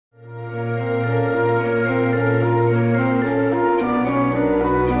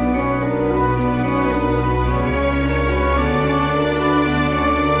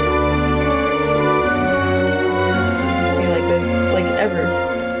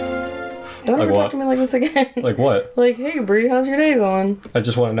Don't Like ever what? talk to me like this again. Like what? Like, hey, Bree, how's your day going? I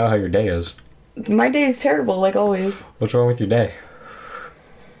just want to know how your day is. My day is terrible, like always. What's wrong with your day?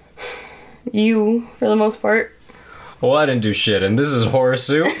 You, for the most part. Well, I didn't do shit, and this is Horror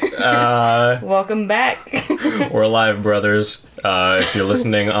Soup. Welcome back. We're live, brothers. If you're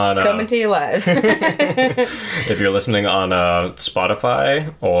listening on... Coming to you live. if you're listening on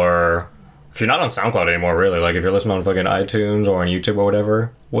Spotify, or if you're not on SoundCloud anymore, really, like if you're listening on fucking iTunes or on YouTube or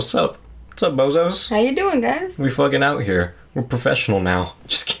whatever, what's up? What's up, bozos? How you doing, guys? We fucking out here. We're professional now.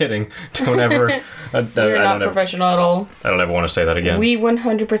 Just kidding. Don't ever... We're not professional at all. I don't ever want to say that again. We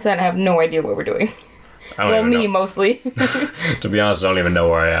 100% have no idea what we're doing. I don't Well, even me, know. mostly. To be honest, I don't even know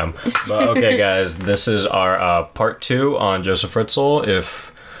where I am. But okay, guys, this is our part 2 on Joseph Fritzl.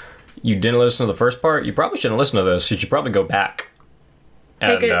 If you didn't listen to the first part, you probably shouldn't listen to this. You should probably go back.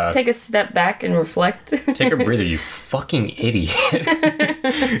 Take a step back and reflect. Take a breather, you fucking idiot.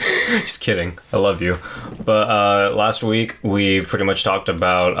 Just kidding. I love you. But last week, we pretty much talked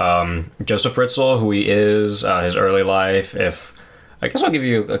about Joseph Fritzl, who he is, his early life. I guess I'll give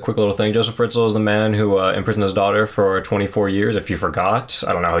you a quick little thing. Joseph Fritzl is the man who imprisoned his daughter for 24 years, if you forgot.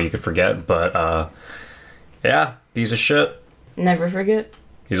 I don't know how you could forget, but yeah, piece of shit. Never forget.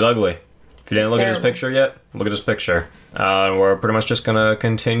 He's ugly. If you didn't look at his terrible. picture yet, look at his picture. We're pretty much just going to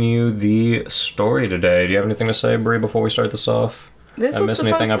continue the story today. Do you have anything to say, Brie, before we start this off? This I was missed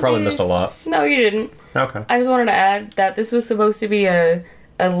anything? supposed I to probably be- missed a lot. No, you didn't. Okay. I just wanted to add that this was supposed to be a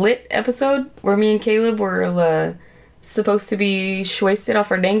lit episode where me and Caleb were supposed to be wasted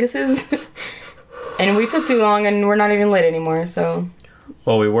off our danguses. And we took too long and we're not even lit anymore, so...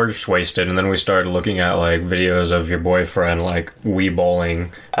 Well, we were just wasted, and then we started looking at, like, videos of your boyfriend, like, Wii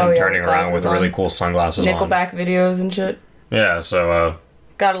bowling and turning around with glasses really on. cool sunglasses on. Nickelback videos and shit. Yeah, so,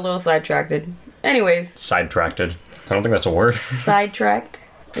 Got a little sidetracked. Anyways, sidetracked. I don't think that's a word. sidetracked.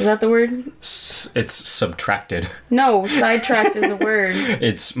 Is that the word? It's subtracted. No, sidetracked is a word.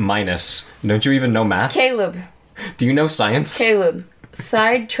 It's minus. Don't you even know math? Caleb. Do you know science? Caleb.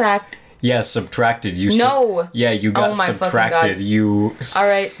 Sidetracked. Yeah, subtracted. You No. Yeah, you got Oh my fucking subtracted. God. You.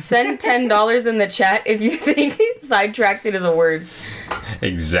 Alright, send $10 in the chat if you think sidetracked is a word.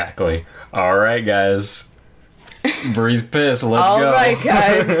 Exactly. All right, guys. Bree's pissed. Let's go. Alright,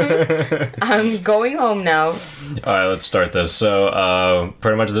 guys. I'm going home now. All right, let's start this. So,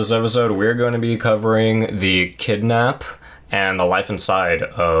 pretty much this episode, we're going to be covering the kidnap and the life inside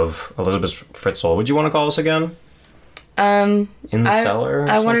of Elizabeth Fritzl. Would you want to call this again? In the cellar? or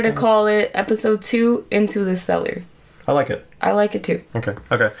I wanted to something? call it episode 2, Into the Cellar. I like it. I like it too.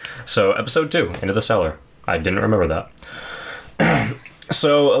 Okay. So, episode 2, Into the Cellar. I didn't remember that.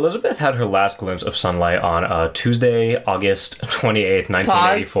 So, Elizabeth had her last glimpse of sunlight on Tuesday, August 28th,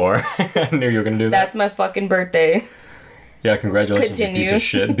 1984. I knew you were going to do that. That's my fucking birthday. Yeah, congratulations, you Continue. piece of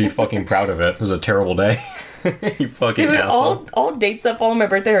shit. Be fucking proud of it. It was a terrible day. You fucking Dude, asshole. all dates that follow my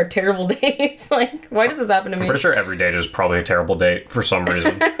birthday are terrible days. Like, why does this happen to me? I'm pretty sure every date is probably a terrible date for some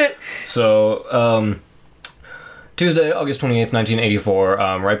reason. So, Tuesday, August 28th, 1984,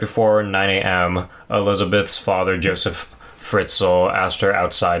 right before 9 a.m., Elizabeth's father, Joseph Fritzl, asked her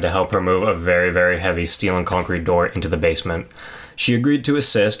outside to help her move a very, very heavy steel and concrete door into the basement. She agreed to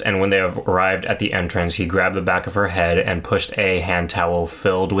assist, and when they arrived at the entrance, he grabbed the back of her head and pushed a hand towel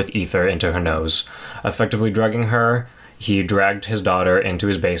filled with ether into her nose. Effectively drugging her, he dragged his daughter into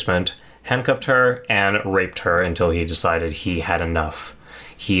his basement, handcuffed her, and raped her until he decided he had enough.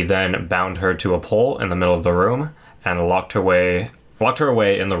 He then bound her to a pole in the middle of the room and locked her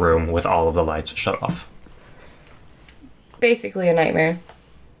away in the room with all of the lights shut off. Basically a nightmare.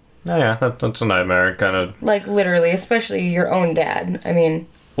 Oh yeah, that's a nightmare, kind of. Like, literally, especially your own dad. I mean...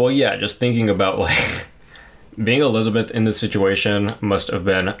 Well, yeah, just thinking about, like, being Elizabeth in this situation must have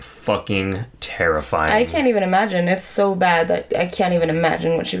been fucking terrifying. I can't even imagine. It's so bad that I can't even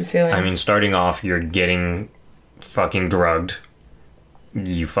imagine what she was feeling. I mean, starting off, you're getting fucking drugged.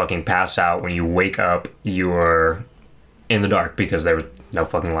 You fucking pass out. When you wake up, you are in the dark because there was no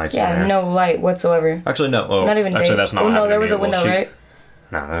fucking lights in yeah, there. no light whatsoever. Actually, no. Oh, Not even actually, day. that's not Oh, what no, happened there to was me. a window, Well, right?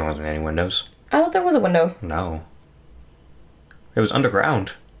 No, there wasn't any windows. I thought there was a window. No. It was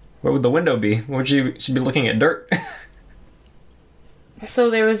underground. Where would the window be? Would she'd be looking at dirt? So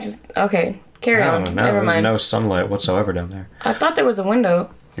there was just... Okay, carry on. No, Never there was mind. no sunlight whatsoever down there. I thought there was a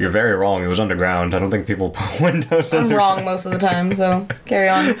window. You're very wrong. It was underground. I don't think people put windows I'm underground. wrong most of the time, so carry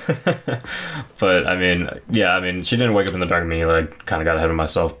on. But, I mean, she didn't wake up in the dark immediately. I kind of got ahead of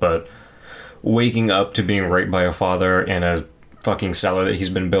myself. But waking up to being raped by a father in a fucking cellar that he's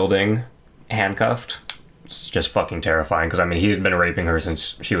been building, handcuffed, it's just fucking terrifying. Because, I mean, he's been raping her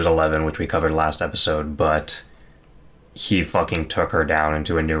since she was 11, which we covered last episode. But he fucking took her down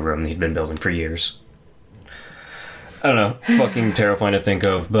into a new room that he'd been building for years. I don't know. Fucking terrifying to think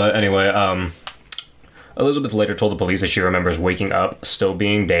of. But anyway, Elizabeth later told the police that she remembers waking up, still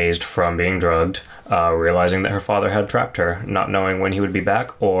being dazed from being drugged, realizing that her father had trapped her, not knowing when he would be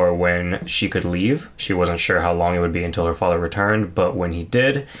back or when she could leave. She wasn't sure how long it would be until her father returned, but when he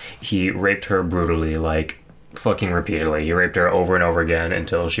did, he raped her brutally, like, fucking repeatedly. He raped her over and over again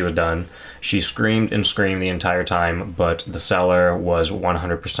until she was done. She screamed and screamed the entire time, but the cellar was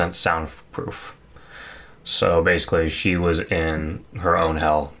 100% soundproof. So basically, she was in her own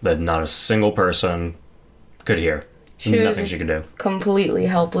hell that not a single person could hear. Nothing she could do. Completely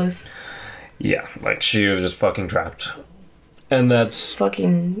helpless. Yeah, like she was just fucking trapped. And that's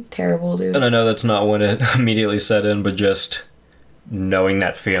fucking terrible, dude. And I know that's not when it immediately set in, but just knowing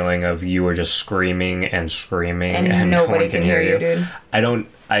that feeling of you were just screaming and screaming and nobody can hear you, dude.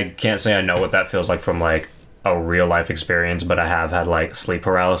 I can't say I know what that feels like from like a real life experience, but I have had like sleep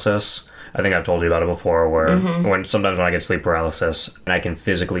paralysis. I think I've told you about it before, where sometimes when I get sleep paralysis and I can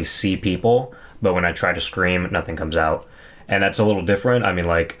physically see people, but when I try to scream, nothing comes out. And that's a little different. I mean,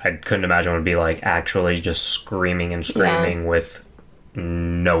 like, I couldn't imagine it would be like actually just screaming and screaming with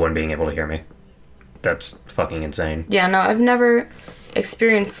no one being able to hear me. That's fucking insane. Yeah, no, I've never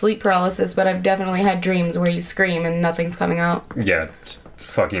experienced sleep paralysis, but I've definitely had dreams where you scream and nothing's coming out. Yeah, it's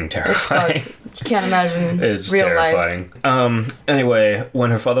fucking terrifying. It's fucked. You can't imagine it's real terrifying. life. Anyway,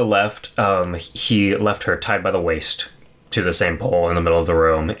 when her father left, he left her tied by the waist to the same pole in the middle of the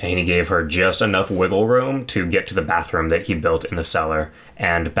room, and he gave her just enough wiggle room to get to the bathroom that he built in the cellar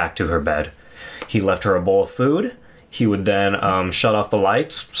and back to her bed. He left her a bowl of food. He would then shut off the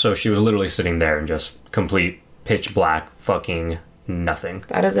lights, so she was literally sitting there in just complete pitch black fucking nothing.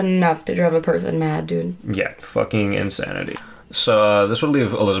 That is enough to drive a person mad, dude. Yeah, fucking insanity. So this would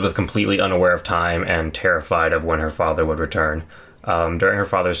leave Elizabeth completely unaware of time and terrified of when her father would return. During her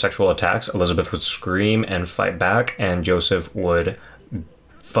father's sexual attacks, Elizabeth would scream and fight back, and Joseph would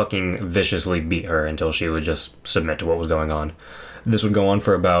fucking viciously beat her until she would just submit to what was going on. This would go on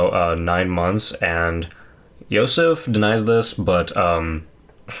for about 9 months, and Joseph denies this, but I'm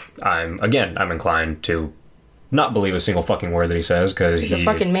inclined to not believe a single fucking word that he says, because he's a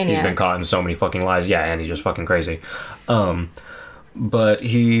fucking maniac. He's been caught in so many fucking lies. Yeah, and he's just fucking crazy. But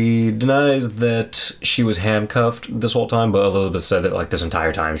he denies that she was handcuffed this whole time, but Elizabeth said that like this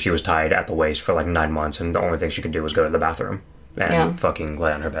entire time she was tied at the waist for like 9 months, and the only thing she could do was go to the bathroom and fucking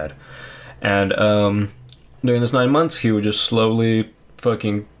lay on her bed. And during this 9 months, he would just slowly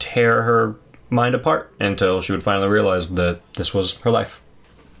fucking tear her mind apart until she would finally realize that this was her life.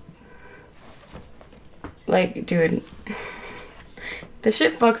 Like, dude, this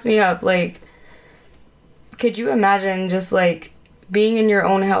shit fucks me up. Like, could you imagine just like being in your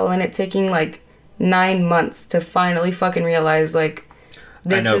own hell and it taking like 9 months to finally fucking realize like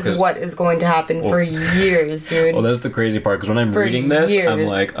this is what is going to happen for years, dude. Well, that's the crazy part, because when I'm reading this, I'm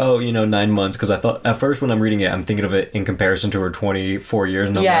like, 9 months, because I thought, at first when I'm reading it, I'm thinking of it in comparison to her 24 years,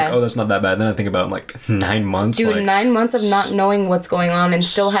 and I'm like, that's not that bad. And then I think about, like, 9 months. Dude, like, 9 months of not knowing what's going on and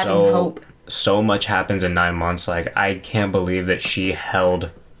still having hope. So much happens in 9 months. Like, I can't believe that she held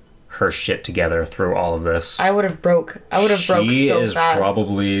her shit together through all of this. I would have broke so fast. She is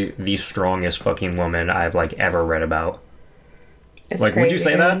probably the strongest fucking woman I've, like, ever read about. It's like, crazy, would you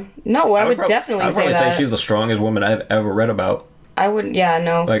say that? No, I would definitely say that. I'd probably say she's the strongest woman I've ever read about. I would,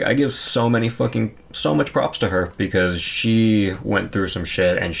 no. Like, I give so much props to her, because she went through some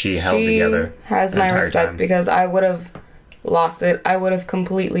shit and she held together. She has my respect, because I would have lost it. I would have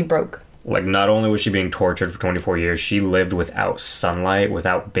completely broke. Like, not only was she being tortured for 24 years, she lived without sunlight,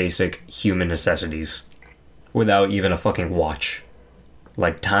 without basic human necessities, without even a fucking watch.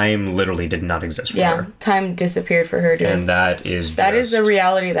 Like, time literally did not exist for her. Yeah, time disappeared for her, dude. And that is a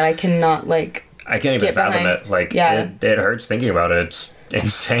reality that I cannot, like, I can't even fathom it. Like, it hurts thinking about it. It's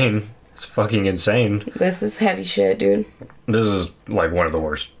insane. It's fucking insane. This is heavy shit, dude. This is, like, one of the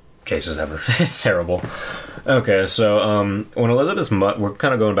worst cases ever. It's terrible. Okay, so, when Elizabeth's we're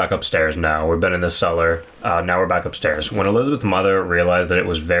kind of going back upstairs now. We've been in the cellar. Now we're back upstairs. When Elizabeth's mother realized that it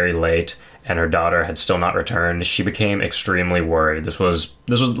was very late and her daughter had still not returned, she became extremely worried. This was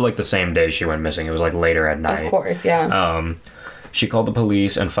like the same day she went missing. It was like later at night. Of course, yeah. She called the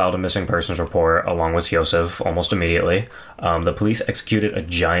police and filed a missing persons report along with Joseph almost immediately. The police executed a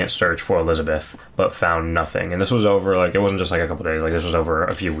giant search for Elizabeth, but found nothing. And this was over, like, it wasn't just like a couple days, like, this was over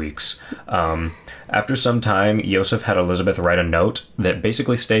a few weeks. After some time, Joseph had Elizabeth write a note that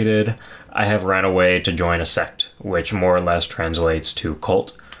basically stated, "I have ran away to join a sect," which more or less translates to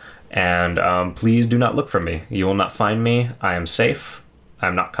cult. And please do not look for me. You will not find me. I am safe.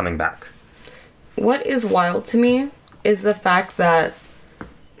 I'm not coming back. What is wild to me is the fact that,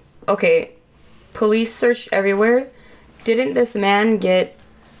 okay, police searched everywhere. Didn't this man get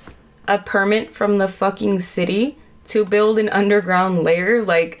a permit from the fucking city to build an underground lair?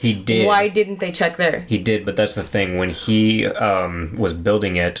 Like, he did. Why didn't they check there? He did, but that's the thing. When he was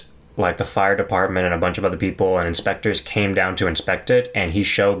building it, like the fire department and a bunch of other people and inspectors came down to inspect it, and he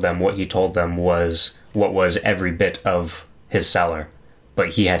showed them what he told them was what was every bit of his cellar. But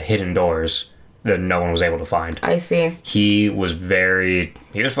he had hidden doors that no one was able to find. I see. He was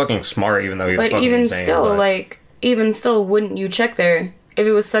fucking smart, even though he was But fucking even insane. still, even still, wouldn't you check there if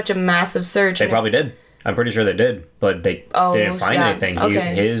it was such a massive search? They probably did. I'm pretty sure they did, but they didn't find anything.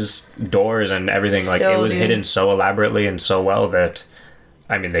 His doors and everything, it was hidden so elaborately and so well that,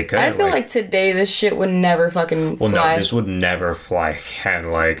 I mean, they could. I feel like today this shit would never fucking fly. Well, no, this would never fly.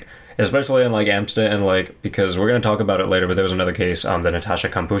 And, especially in, Amsterdam, and, because we're going to talk about it later, but there was another case, the Natasha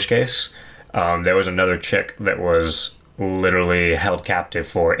Kampusch case. There was another chick that was literally held captive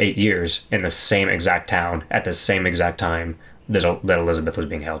for 8 years in the same exact town at the same exact time that Elizabeth was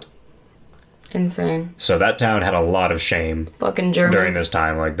being held. Insane. So that town had a lot of shame. Fucking Germans. During this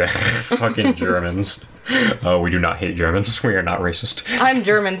time, the fucking Germans. We do not hate Germans. We are not racist. I'm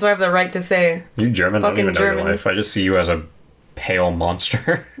German, so I have the right to say. You German? Fucking I don't even know German. your life. I just see you as a pale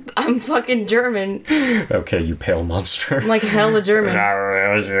monster. I'm fucking German. Okay, you pale monster. I'm like hella German.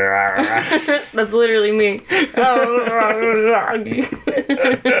 That's literally me.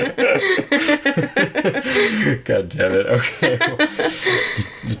 God damn it. Okay.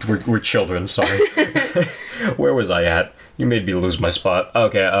 We're children, sorry. Where was I at? You made me lose my spot.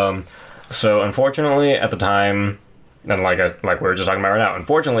 Okay, so unfortunately at the time, and like we were just talking about right now,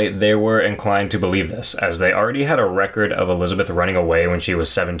 unfortunately they were inclined to believe this, as they already had a record of Elizabeth running away when she was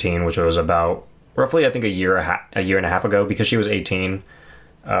 17, which was about roughly, I think, a year and a half ago, because she was 18.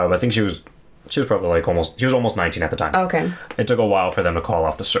 I think she was probably almost 19 at the time. Okay. It took a while for them to call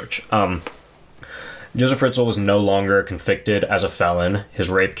off the search. Josef Fritzl was no longer convicted as a felon. His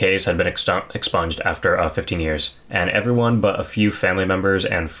rape case had been expunged after 15 years, and everyone but a few family members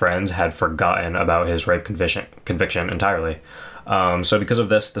and friends had forgotten about his rape conviction entirely. So because of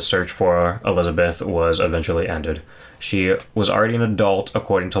this, the search for Elizabeth was eventually ended. She was already an adult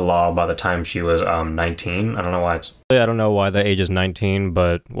according to law by the time she was 19. I don't know why the age is 19,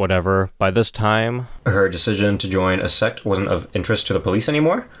 but whatever. By this time, her decision to join a sect wasn't of interest to the police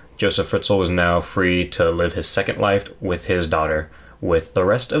anymore. Josef Fritzl was now free to live his second life with his daughter, with the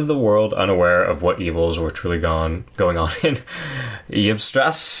rest of the world unaware of what evils were truly going on in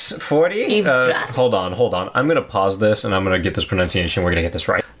Yvestrasse 40? Hold on. I'm going to pause this, and I'm going to get this pronunciation. We're going to get this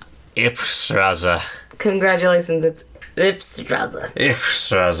right. Yvestrasse. Congratulations, it's Yvestrasse.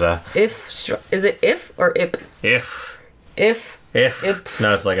 Yvestrasse. Is it if or ip? If.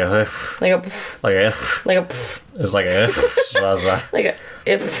 No, it's like a if. Like a if. Like a It's like a if. Like a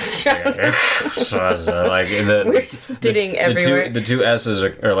if. We're spitting everywhere. The two S's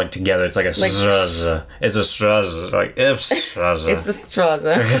are together. It's like a straza. It's a straza. Like if straza. It's a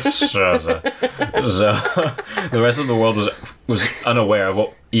straza. If straza. So the rest of the world was unaware of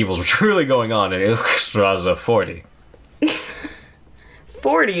what evils were truly going on in Straza 40.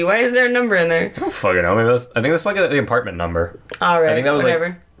 40? Why is there a number in there? I don't fucking know. I think that's the apartment number. Alright, I think that was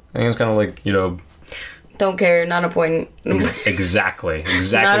whatever. I think it's kind of Don't care, not important. Exactly.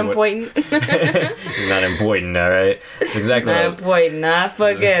 Not important. It's not important, alright? It's exactly Not important.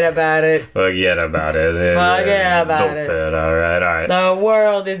 Forget about it. Forget about it. Forget about it. Alright. The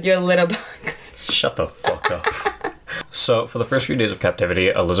world is your little box. Shut the fuck up. So, for the first few days of captivity,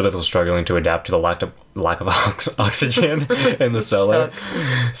 Elizabeth was struggling to adapt to the lack of oxygen in the cellar.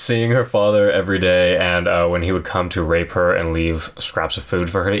 Seeing her father every day, and when he would come to rape her and leave scraps of food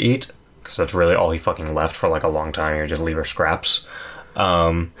for her to eat, because that's really all he fucking left for a long time. He would just leave her scraps.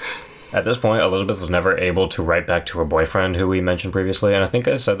 At this point, Elizabeth was never able to write back to her boyfriend, who we mentioned previously, and I think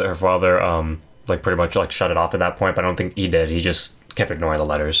I said that her father, pretty much shut it off at that point, but I don't think he did. He just kept ignoring the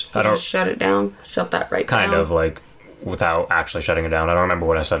letters. Shut it down. Shut that right down. Kind of, without actually shutting it down. I don't remember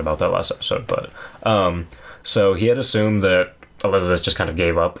what I said about that last episode, but so he had assumed that Elizabeth just kind of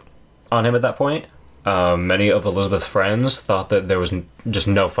gave up on him at that point. Many of Elizabeth's friends thought that there was just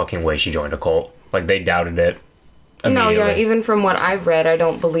no fucking way she joined a cult. They doubted it immediately. No, yeah, even from what I've read, I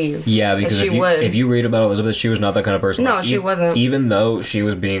don't believe. Yeah, because if you read about Elizabeth, she was not that kind of person. No, she wasn't. Even though she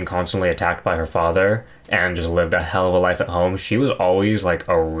was being constantly attacked by her father and just lived a hell of a life at home, she was always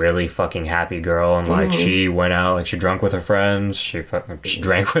a really fucking happy girl, and she went out, she drank with her friends, she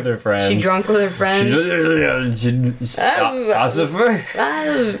drank with her friends. She drunk with her friends.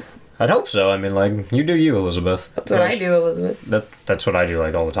 I'd hope so. I mean, you do you, Elizabeth. That's what I do, Elizabeth. That's what I do,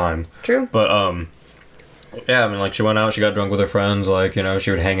 all the time. True. But, Yeah, I mean, like, she went out, she got drunk with her friends, like, you know,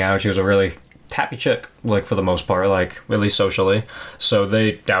 she would hang out. She was a really happy chick, like, for the most part, like, at least socially. So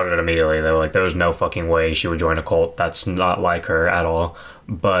they doubted it immediately. They were like, there was no fucking way she would join a cult. That's not like her at all.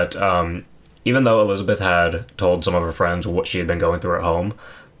 But even though Elizabeth had told some of her friends what she had been going through at home,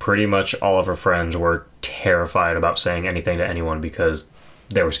 pretty much all of her friends were terrified about saying anything to anyone because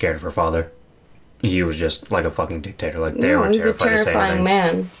they were scared of her father. He was just like a fucking dictator. Like, they were terrified to say anything. He's a terrifying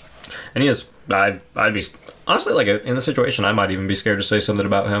man. And he is. I'd be... Honestly, like, in the situation, I might even be scared to say something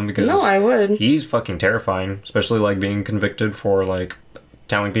about him because... No, I would. He's fucking terrifying. Especially, like, being convicted for, like,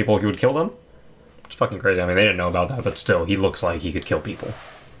 telling people he would kill them. It's fucking crazy. I mean, they didn't know about that, but still, he looks like he could kill people.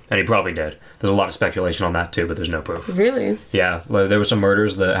 And he probably did. There's a lot of speculation on that, too, but there's no proof. Really? Yeah. Like, there were some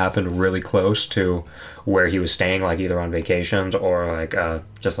murders that happened really close to where he was staying, like, either on vacations or, like,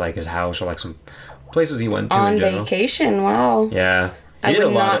 just, like, his house or, like, some places he went to in general. On vacation? Wow. Yeah. I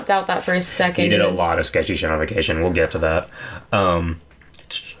would not doubt that for a second. He did a lot of sketchy shit on vacation. We'll get to that.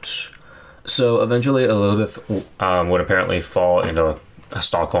 So eventually Elizabeth would apparently fall into a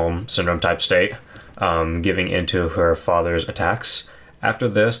Stockholm syndrome type state, giving into her father's attacks. After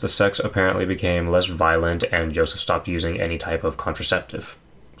this, the sex apparently became less violent and Joseph stopped using any type of contraceptive.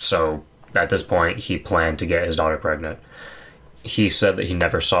 So at this point, he planned to get his daughter pregnant. He said that he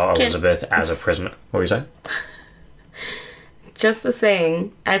never saw Elizabeth as a prisoner. What were you saying? Just the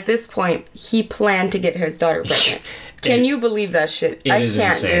saying, at this point, he planned to get his daughter pregnant. Can you believe that shit? I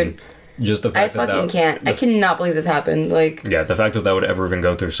can't, insane. Dude. Just the fact I fucking can't. I cannot believe this happened. Like, yeah, the fact that that would ever even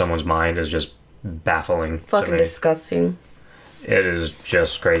go through someone's mind is just baffling. Fucking disgusting. It is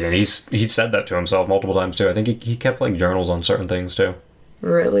just crazy, and he said that to himself multiple times too. I think he kept like journals on certain things too.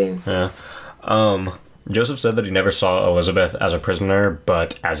 Really? Yeah. Joseph said that he never saw Elizabeth as a prisoner,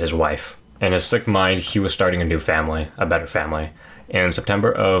 but as his wife. In his sick mind, he was starting a new family, a better family. In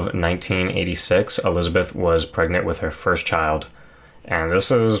September of 1986, Elizabeth was pregnant with her first child. And this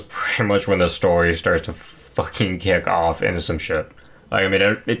is pretty much when the story starts to fucking kick off into some shit. Like, I mean,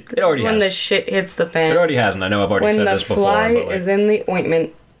 it already has. When the shit hits the fan. It already has, and I know I've already said this before. When the fly is in the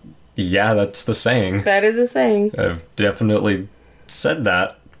ointment. Yeah, that's the saying. That is a saying. I've definitely said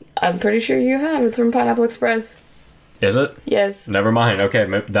that. I'm pretty sure you have. It's from Pineapple Express. Is it? Yes. Never mind. Okay,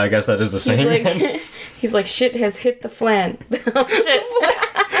 I guess that is the saying. He's like, shit has hit the fan. Oh,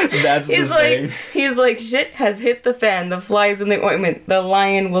 shit. That's the saying. He's like, shit has hit the fan. The fly is in the ointment. The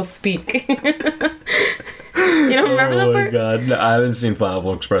lion will speak. You don't remember that part? Oh my god. No, I haven't seen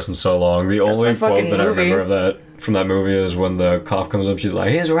Pineapple Express in so long. The only quote that I remember of that from that movie is when the cop comes up, she's like,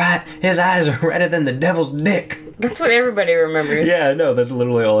 his eyes are redder than the devil's dick. That's what everybody remembers. Yeah, no, that's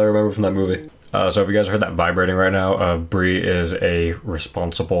literally all I remember from that movie. So if you guys heard that vibrating right now, Bree is a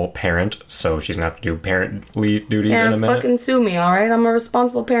responsible parent, so she's gonna have to do parently duties in a minute. Fucking sue me, alright? I'm a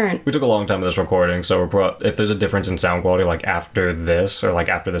responsible parent. We took a long time with this recording, so if there's a difference in sound quality, like after this, or like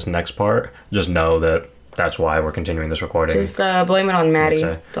after this next part, just know that that's why we're continuing this recording. Just blame it on Maddie.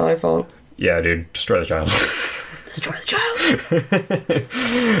 It's all her fault. Yeah, dude, destroy the child. Destroy the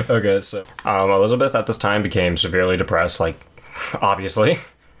child! Okay, so Elizabeth at this time became severely depressed, like, obviously.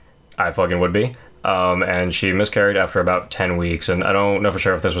 I fucking would be. And she miscarried after about 10 weeks. And I don't know for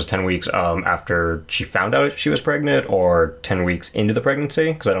sure if this was 10 weeks after she found out she was pregnant or 10 weeks into the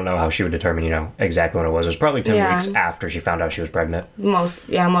pregnancy. Because I don't know how she would determine, exactly when it was. It was probably 10 weeks after she found out she was pregnant. Most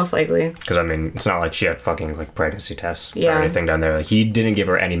likely. Because, I mean, it's not like she had fucking, like, pregnancy tests or anything down there. Like, he didn't give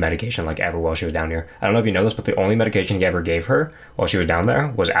her any medication, like, ever while she was down here. I don't know if you know this, but the only medication he ever gave her while she was down there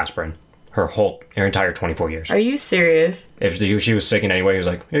was aspirin. Her entire 24 years. Are you serious? If she was sick in any way, he was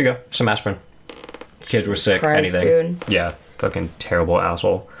like, here you go, some aspirin. Kids were sick, anything. Dude. Yeah, fucking terrible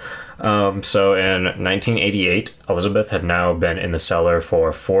asshole. So in 1988, Elizabeth had now been in the cellar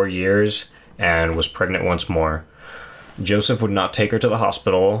for 4 years and was pregnant once more. Joseph would not take her to the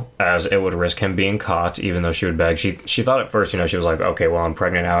hospital as it would risk him being caught, even though she would beg. She thought at first, she was like, okay, well, I'm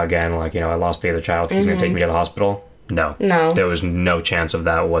pregnant now again. Like, I lost the other child. He's going to take me to the hospital. No. There was no chance of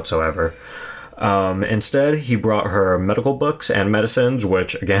that whatsoever. Instead, he brought her medical books and medicines,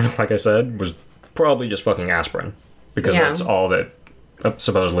 which, again, like I said, was probably just fucking aspirin. Because that's all that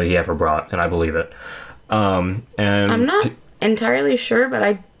supposedly he ever brought, and I believe it. And I'm not entirely sure, but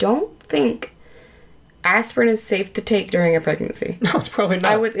I don't think aspirin is safe to take during a pregnancy. No, it's probably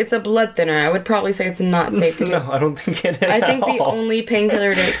not. It's a blood thinner. I would probably say it's not safe to take. No, I don't think it is I think the only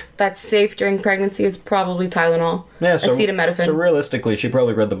painkiller that's safe during pregnancy is probably Tylenol. Yeah, so acetaminophen. So realistically, she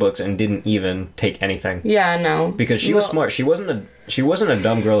probably read the books and didn't even take anything. Yeah, no. Because she was smart. She wasn't a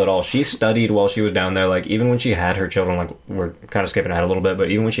dumb girl at all. She studied while she was down there. Like, even when she had her children, like, we're kind of skipping ahead a little bit, but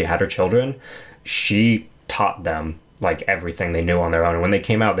even when she had her children, she taught them like everything they knew on their own. And when they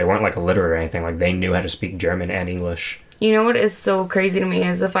came out, they weren't like illiterate or anything. Like they knew how to speak German and English. You know what is so crazy to me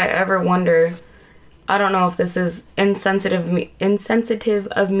is if I ever wonder, I don't know if this is insensitive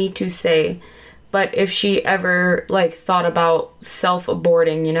of me to say, but if she ever like thought about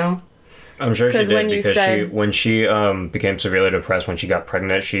self-aborting, you know? I'm sure she did, because when she became severely depressed when she got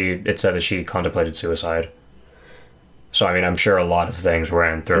pregnant, it said that she contemplated suicide. So I mean, I'm sure a lot of things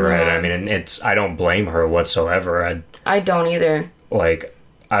ran through her head. I mean, I don't blame her whatsoever. I don't either. Like,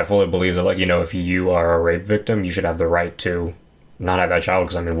 I fully believe that, like, you know, if you are a rape victim, you should have the right to not have that child.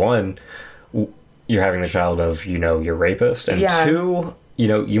 Because I mean, one, you're having the child of, you know, your rapist, and two, you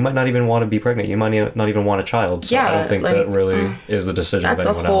know, you might not even want to be pregnant. You might not even want a child. So I don't think that really is the decision of anyone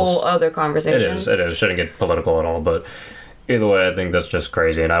else. That's a whole other conversation. It is. Shouldn't get political at all. But either way, I think that's just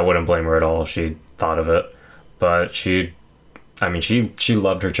crazy, and I wouldn't blame her at all if she thought of it. But she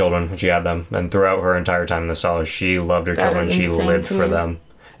loved her children when she had them, and throughout her entire time in the cellar, she loved her children. She lived for them.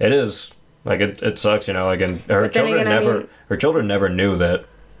 It is. Like, it sucks, you know, like, and her children never knew that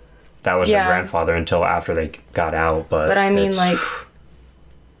was her grandfather until after they got out. But I mean, like,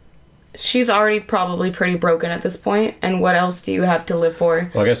 she's already probably pretty broken at this point, and what else do you have to live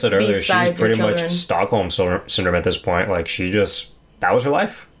for? Like I said earlier, she's pretty much Stockholm Syndrome at this point. Like, that was her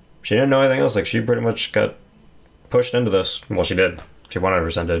life. She didn't know anything else. Like, she pretty much got pushed into this. Well, she did. She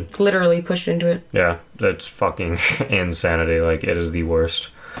 100% did. Literally pushed into it. Yeah, it's fucking insanity. Like, it is the worst.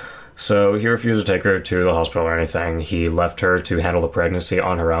 So he refused to take her to the hospital or anything. He left her to handle the pregnancy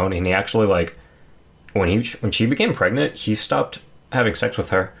on her own, and he actually, like, when she became pregnant, he stopped having sex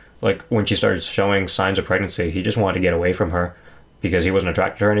with her. Like, when she started showing signs of pregnancy, he just wanted to get away from her because he wasn't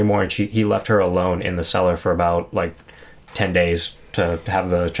attracted to her anymore, and he left her alone in the cellar for about, like, 10 days to have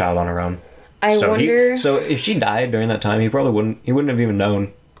the child on her own. So if she died during that time, he wouldn't have even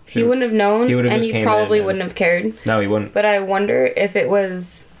known. He wouldn't have known, and he probably wouldn't have cared. No, he wouldn't. But I wonder if it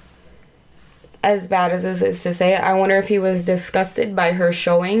was, as bad as this is to say, I wonder if he was disgusted by her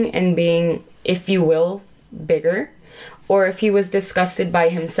showing and being, if you will, bigger, or if he was disgusted by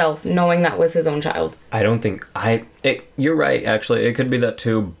himself knowing that was his own child. I don't think you're right, actually. It could be that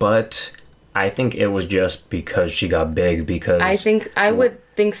too, but I think it was just because she got big, because I would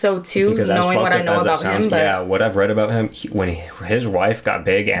think so too, because knowing what I know about him. But yeah, what I've read about him, when his wife got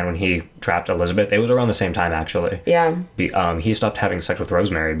big and when he trapped Elizabeth, it was around the same time, actually. Yeah. He stopped having sex with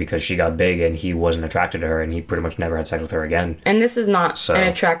Rosemary because she got big and he wasn't attracted to her, and he pretty much never had sex with her again. And this is not an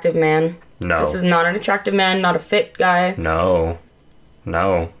attractive man. No. This is not an attractive man, not a fit guy. No.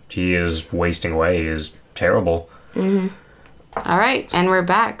 He is wasting away. He is terrible. Mm-hmm. All right, and we're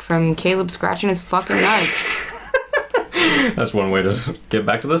back from Caleb scratching his fucking nuts. That's one way to get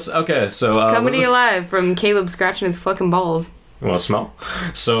back to this. Okay, so coming to you live from Caleb scratching his fucking balls. You want to smell?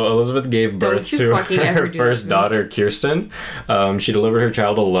 So Elizabeth gave birth to her first daughter, Kirsten. She delivered her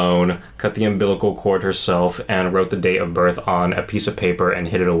child alone, cut the umbilical cord herself, and wrote the date of birth on a piece of paper and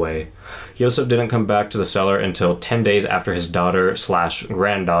hid it away. Josef didn't come back to the cellar until 10 days after his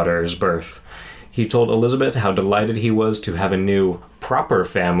daughter/granddaughter's birth. He told Elizabeth how delighted he was to have a new, proper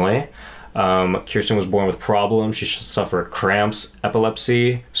family. Kirsten was born with problems. She suffered cramps,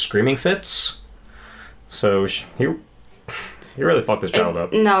 epilepsy, screaming fits. So he really fucked this child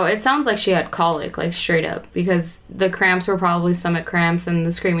up. No, it sounds like she had colic, like straight up, because the cramps were probably stomach cramps, and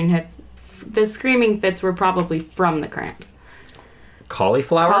the screaming fits were probably from the cramps.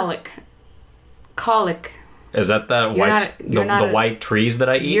 Cauliflower? Colic. Is that the white trees that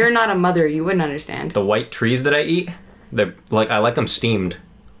I eat? You're not a mother. You wouldn't understand. The white trees that I eat? I like them steamed.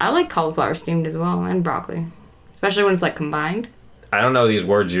 I like cauliflower steamed as well, and broccoli. Especially when it's, like, combined. I don't know these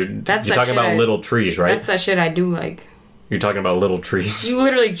words. You're talking about little trees, right? That's that shit I do like. You're talking about little trees. You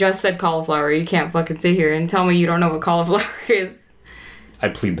literally just said cauliflower. You can't fucking sit here and tell me you don't know what cauliflower is. I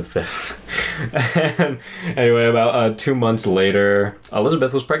plead the fifth. Anyway, about 2 months later,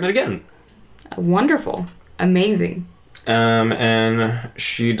 Elizabeth was pregnant again. Wonderful. Amazing. And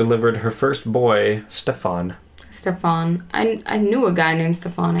she delivered her first boy, Stefan. I knew a guy named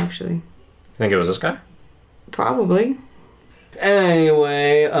Stefan, actually. Think it was this guy? Probably.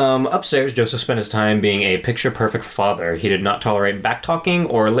 Anyway, upstairs, Josef spent his time being a picture-perfect father. He did not tolerate back-talking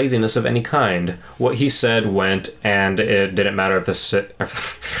or laziness of any kind. What he said went, and it didn't matter if the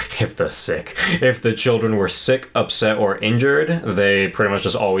children were sick, upset, or injured. They pretty much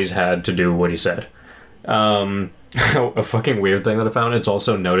just always had to do what he said. A fucking weird thing that I found, it's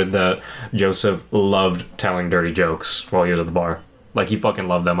also noted that Josef loved telling dirty jokes while he was at the bar. Like, he fucking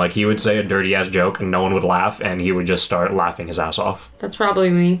loved them. Like, he would say a dirty-ass joke and no one would laugh, and he would just start laughing his ass off. That's probably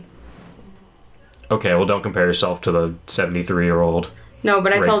me. Okay, well, don't compare yourself to the 73-year-old. No,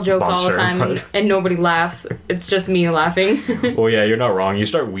 but I rape tell jokes all monster, the time, but- and nobody laughs. It's just me laughing. Well, yeah, you're not wrong. You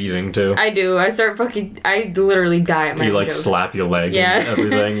start wheezing too. I do. I literally die at my You own like jokes. slap your leg Yeah. and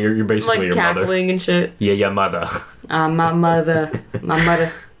everything. You're basically Like your mother. cackling and shit. Yeah, your mother. My mother.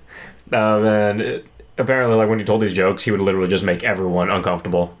 And apparently, like when he told these jokes, he would literally just make everyone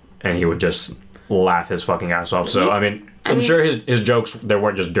uncomfortable, and he would just laugh his fucking ass off. So I mean, I'm sure his jokes, they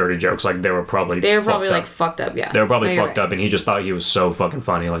weren't just dirty jokes. Like they were probably like fucked up. Yeah. They were probably No, you're fucked right. up, and he just thought he was so fucking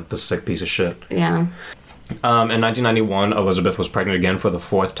funny, like the sick piece of shit. Yeah. In 1991, Elizabeth was pregnant again for the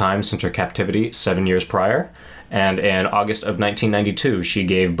fourth time since her captivity 7 years prior. And in August of 1992, she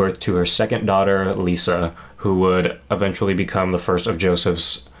gave birth to her second daughter, Lisa, who would eventually become the first of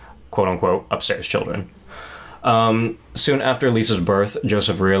Joseph's quote-unquote upstairs children. Soon after Lisa's birth,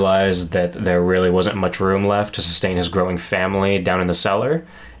 Joseph realized that there really wasn't much room left to sustain his growing family down in the cellar.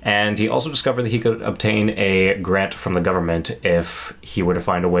 And he also discovered that he could obtain a grant from the government if he were to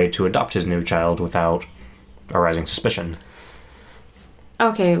find a way to adopt his new child without arising suspicion.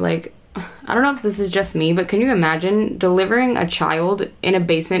 Okay, like, I don't know if this is just me, but can you imagine delivering a child in a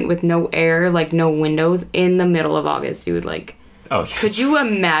basement with no air, like no windows, in the middle of August, dude? Like, Oh, could you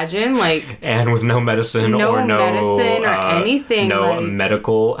imagine, like, and with no medicine No or medicine or anything, no like-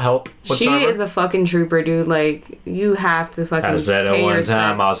 medical help whatsoever. she is a fucking trooper, dude. Like, you have to fucking I said it pay one your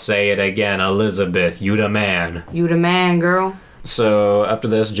time, I'll respects. say it again. Elizabeth, you the man. You the man, girl. So after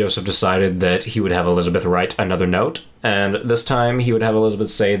this, Joseph decided that he would have Elizabeth write another note, and this time he would have Elizabeth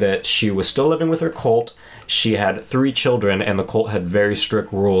say that she was still living with her colt, she had 3 children, and the colt had very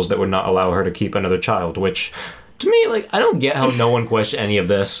strict rules that would not allow her to keep another child, which, to me, like, I don't get how no one questioned any of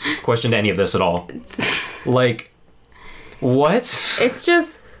this at all. Like, what? It's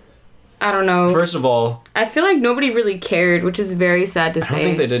just, I don't know. First of all, I feel like nobody really cared, which is very sad to say. I don't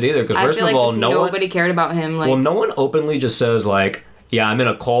think they did either, because I first feel of like all, just no nobody cared about him. Like, one, well, no one openly just says, like, yeah, I'm in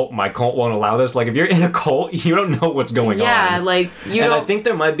a cult, my cult won't allow this. Like, if you're in a cult, you don't know what's going on. yeah, like, you And don't. I think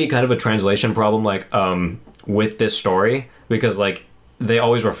there might be kind of a translation problem, like, with this story, because, like, they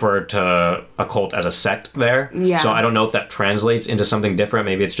always refer to a cult as a sect there. Yeah. So I don't know if that translates into something different.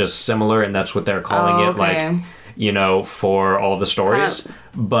 Maybe it's just similar, and that's what they're calling it, okay. like, you know, for all of the stories.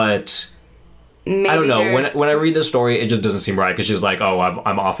 But Maybe I don't know. they're- When I read this story, it just doesn't seem right, because she's like, "Oh,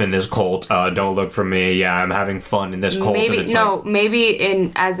 I'm off in this cult. Don't look for me. Yeah, I'm having fun in this cult." maybe and it's no, like, maybe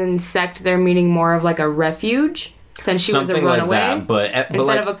in sect they're meaning more of like a refuge since she was a something like runaway. that. But Instead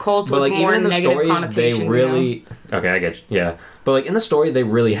like, of a cult but with like more even in the negative stories, connotations, they you really okay. I get you. Yeah, but like in the story, they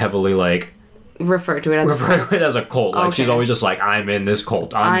really heavily like refer to it as a refer cult. to it as a cult. Like she's Okay. always just like, "I'm in this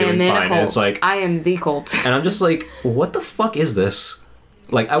cult. I'm I am doing in fine." a cult. And it's like, I am the cult. and I'm just like, what the fuck is this?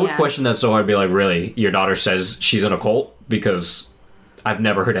 Like, I would Yeah. question that so hard. Be like, really? Your daughter says she's in a cult? Because I've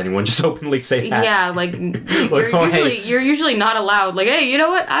never heard anyone just openly say that. Yeah, like oh, hey. you're usually not allowed. Like, hey, you know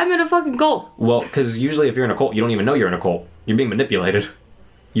what? I'm in a fucking cult. Well, because usually if you're in a cult, you don't even know you're in a cult. You're being manipulated.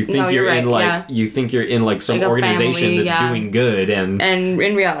 You think No, you're you're in right, like yeah. you think you're in like some Like a organization family, that's yeah. doing good, and And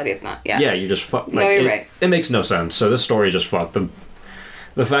in reality, it's not. Yeah. yeah, you just fuck. Like, No, you're it, right. It makes no sense. So this story is just fucked.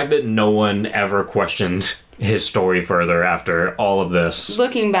 The fact that no one ever questioned his story further after all of this.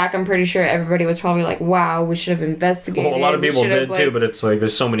 Looking back, I'm pretty sure everybody was probably like, "Wow, we should have investigated." Well, a lot of We people should have, did too, but it's like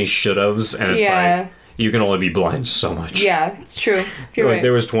there's so many should-haves, and it's Yeah. like you can only be blind so much. yeah, it's true. You're Like right.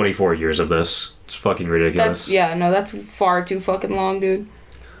 there was 24 years of this. It's fucking ridiculous. That's far too fucking long, dude.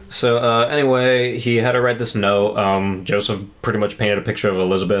 So anyway, he had her write this note. Joseph pretty much painted a picture of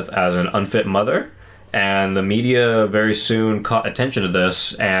Elizabeth as an unfit mother, and the media very soon caught attention to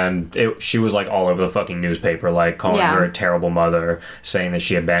this, and she was like all over the fucking newspaper, like calling Yeah. her a terrible mother, saying that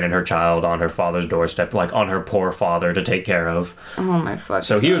she abandoned her child on her father's doorstep, like on her poor father to take care of. Oh my fuck.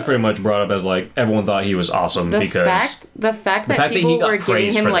 So he was pretty much brought up as like everyone thought he was awesome the because fact that fact that he people got were giving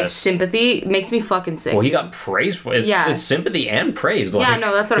praised him for like this. sympathy makes me fucking sick. well, he got praised for it. Yeah. It's sympathy and praise. Like, Yeah,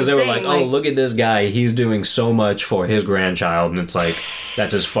 no, that's what I'm Because they were saying, like, oh, like- look at this guy. He's doing so much for his grandchild. And it's like,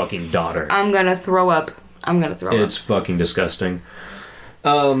 that's his fucking daughter. I'm gonna throw up. It's fucking disgusting.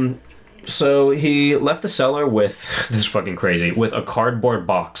 So he left the cellar with, this is fucking crazy, with a cardboard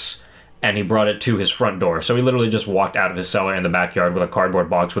box. And he brought it to his front door. So he literally just walked out of his cellar in the backyard with a cardboard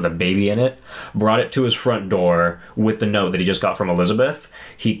box with a baby in it, brought it to his front door with the note that he just got from Elizabeth.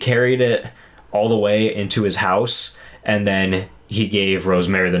 He carried it all the way into his house, and then he gave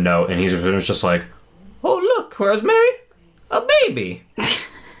Rosemary the note, and he was just like, oh, look, Rosemary, a baby.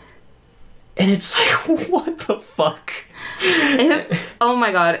 And it's like, what the fuck? Oh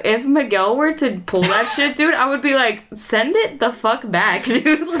my god, if Miguel were to pull that shit, dude, I would be like, send it the fuck back,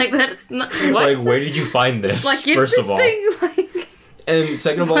 dude. Like, that's not. What? Like, where did you find this, Like, get first this of all? thing, like. And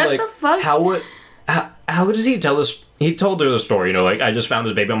second of all, What like, the fuck? how does he tell this he told her the story, you know, like, I just found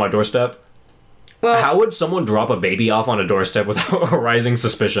this baby on my doorstep. Well, How would someone drop a baby off on a doorstep without arising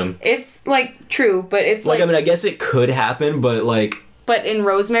suspicion? it's, like, true, but it's, Like, I mean, I guess it could happen, but, like... But in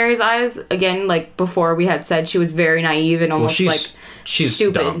Rosemary's eyes, again, like, before we had said, she was very naive and almost, she's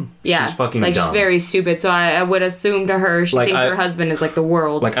stupid. dumb. Yeah. She's fucking like, dumb. she's very stupid, so I would assume to her, she Like, thinks her husband is, like, the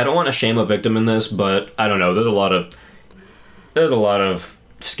world. Like, I don't want to shame a victim in this, but I don't know. There's a lot of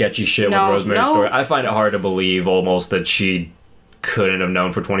sketchy shit with Rosemary's story. I find it hard to believe almost that she couldn't have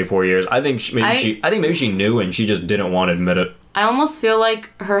known for 24 years. I think maybe she knew and she just didn't want to admit it. I almost feel like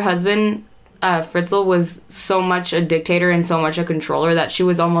her husband, Fritzl, was so much a dictator and so much a controller that she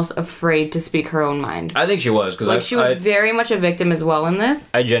was almost afraid to speak her own mind. I think she was, because Like, she was very much a victim as well in this.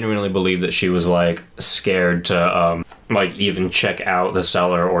 I genuinely believe that she was, like, scared to, like, even check out the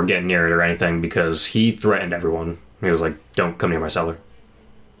cellar or get near it or anything, because he threatened everyone. He was like, don't come near my cellar.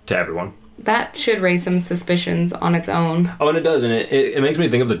 To everyone. That should raise some suspicions on its own. Oh, and it does, and it makes me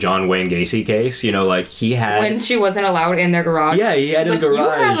think of the John Wayne Gacy case. You know, like, he had... When she wasn't allowed in their garage. Yeah, he had his like,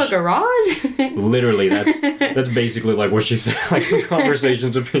 garage. You have a garage? Literally, that's basically, like, what she said, like, in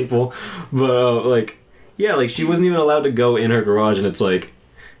conversations with people. But, like, yeah, like, she wasn't even allowed to go in her garage, and it's like,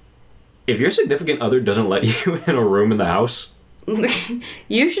 if your significant other doesn't let you in a room in the house...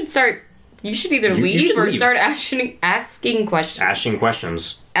 You should either leave or start asking questions. Asking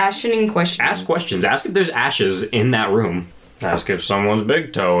questions. Asking questions. Ask questions. Ask if there's ashes in that room. Ask if someone's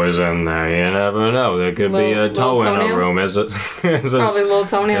big toe is in there. You never know. There could be a toe in a room. Probably a little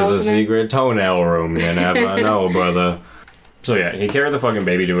toenail. It's a secret toenail room. You never know, brother. So yeah, he carried the fucking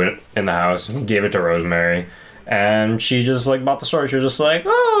baby to it in the house. And he gave it to Rosemary. And she just, like, bought the story. She was just like,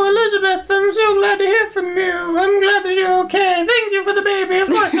 oh, Elizabeth, I'm so glad to hear from you. I'm glad that you're okay. Thank you for the baby. Of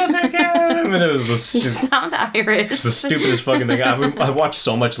course I'll take care of him. And it was just... You sound Irish. It's the stupidest fucking thing. I've watched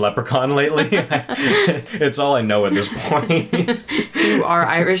so much Leprechaun lately. It's all I know at this point. You are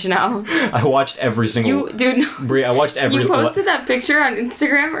Irish now. I watched every single... Brie, I watched every... You posted that picture on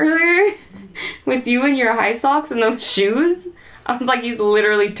Instagram earlier with you in your high socks and those shoes. I was like, he's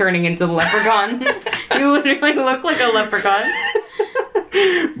literally turning into the leprechaun. You literally look like a leprechaun.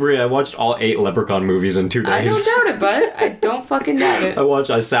 Brie, I watched all 8 Leprechaun movies in 2 days. I don't doubt it, bud. I don't fucking doubt it.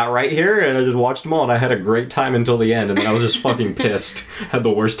 I sat right here and I just watched them all and I had a great time until the end and then I was just fucking pissed. Had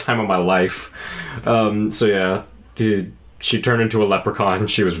the worst time of my life. So yeah, dude, she turned into a leprechaun.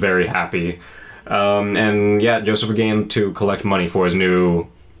 She was very happy. And yeah, Joseph began to collect money for his new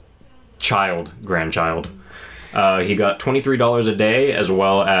grandchild. He got $23 a day as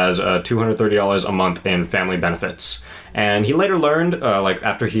well as $230 a month in family benefits. And he later learned, like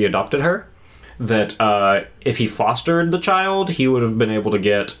after he adopted her, that if he fostered the child, he would have been able to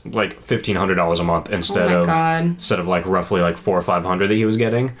get like $1,500 a month instead of like roughly like $400 or $500 that he was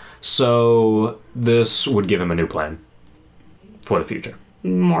getting. So this would give him a new plan for the future.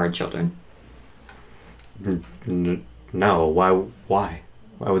 More children. No, why?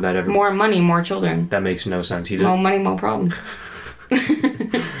 Why would that ever... More money, more children. That makes no sense. He did... More money, more problems.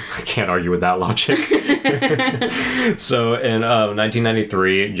 I can't argue with that logic. So in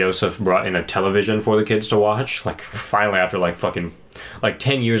 1993, Joseph brought in a television for the kids to watch. Like, finally, after like fucking... like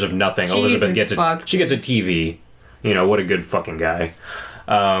 10 years of nothing, Elizabeth gets she gets a TV. You know, what a good fucking guy.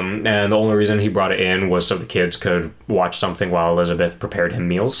 And the only reason he brought it in was so the kids could watch something while Elizabeth prepared him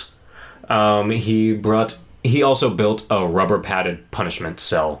meals. He also built a rubber-padded punishment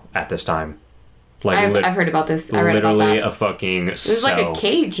cell at this time. Like I've heard about this. I read about that. Literally a fucking cell. It was like a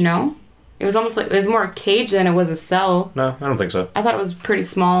cage, no? It was almost like... It was more a cage than it was a cell. No, I don't think so. I thought it was pretty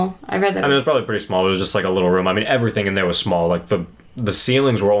small. I read that. I mean, it was probably pretty small. It was just like a little room. I mean, everything in there was small. Like, the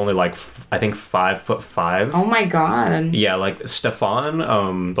ceilings were only like, I think 5'5". Oh my god. Yeah, like,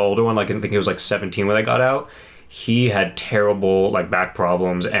 Stefan, the older one, like, I think he was like 17 when they got out. He had terrible like back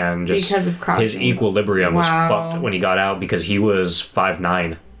problems and just because of crouching. His equilibrium was fucked when he got out because he was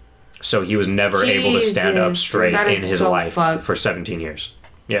 5'9". So he was never able to stand up straight in his life for 17 years.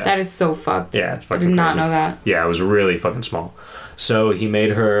 Yeah. That is so fucked. Yeah, it's fucking I did not crazy. know that. Yeah, it was really fucking small. So he made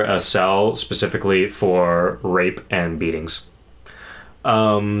her a cell specifically for rape and beatings.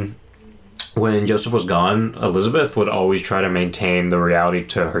 When Joseph was gone, Elizabeth would always try to maintain the reality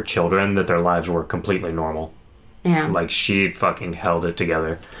to her children that their lives were completely normal. Yeah. Like, she fucking held it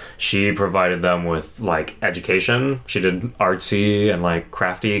together. She provided them with, like, education. She did artsy and, like,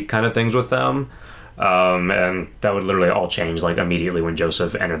 crafty kind of things with them. And that would literally all change, like, immediately when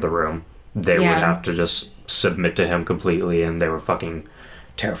Joseph entered the room. They would have to just submit to him completely, and they were fucking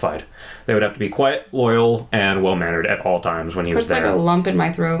terrified. They would have to be quiet, loyal, and well-mannered at all times when he was there. Puts like a lump in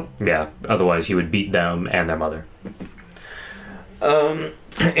my throat. Yeah, otherwise he would beat them and their mother.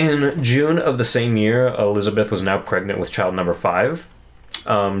 In June of the same year, Elizabeth was now pregnant with child number 5.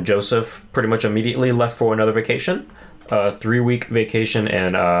 Joseph pretty much immediately left for another vacation. A 3-week vacation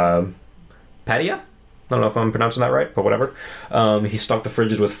in Pattaya? I don't know if I'm pronouncing that right, but whatever. He stocked the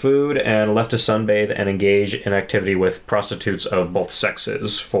fridges with food and left to sunbathe and engage in activity with prostitutes of both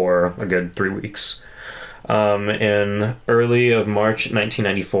sexes for a good 3 weeks. In early of March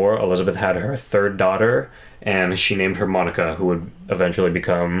 1994, Elizabeth had her 3rd daughter, and she named her Monica, who would eventually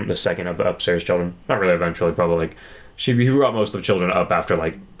become the 2nd of the upstairs children. Not really eventually, probably like she brought most of the children up after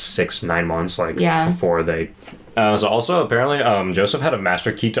like 6-9 months, before they. So also apparently, Joseph had a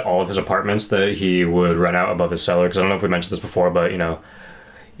master key to all of his apartments that he would rent out above his cellar. Because I don't know if we mentioned this before, but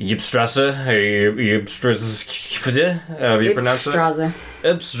Ypstrasse, how you pronounce it?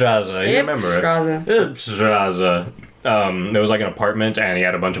 Ypstrasse, you remember it? Ypstrasse. There was like an apartment, and he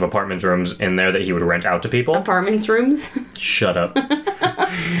had a bunch of apartment rooms in there that he would rent out to people. Apartments rooms? Shut up.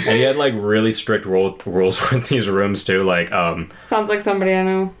 And he had like really strict rules with these rooms too. Like, sounds like somebody I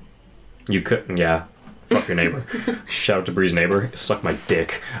know. You couldn't, yeah. Fuck your neighbor. Shout out to Bree's neighbor. Suck my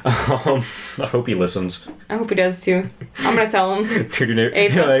dick. I hope he listens. I hope he does too. I'm gonna tell him. Dude, your neighbor. Hey,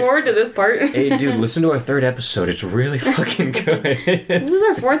 fast forward to this part. Hey, dude, listen to our 3rd episode. It's really fucking good. This is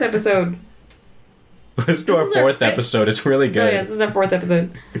our 4th episode. Listen to our 4th episode. It's really good. Oh yeah, this is our 4th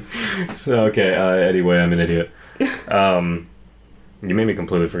episode. So, okay, anyway, I'm an idiot. You made me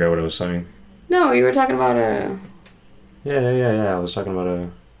completely forget what I was saying. No, you were talking about Yeah. I was talking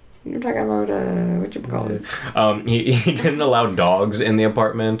about You were talking about whatchamacallit. He didn't allow dogs in the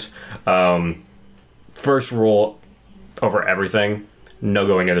apartment. First rule over everything, no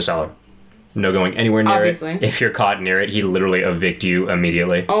going near the cellar. No going anywhere near Obviously. it. If you're caught near it, he'd literally evict you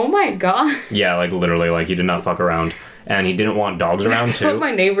immediately. Oh my god. Yeah, like literally, like he did not fuck around. And he didn't want dogs around That's too. what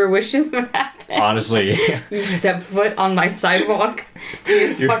my neighbor wishes would happen. Honestly. You step foot on my sidewalk,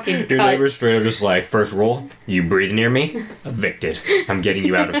 you're fucking Your cut. neighbor's straight up just like, first rule, you breathe near me, evicted. I'm getting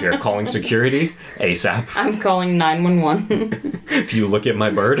you out of here. Calling security, ASAP. I'm calling 911. If you look at my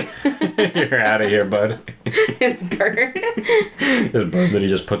bird, you're out of here, bud. It's bird. This bird that he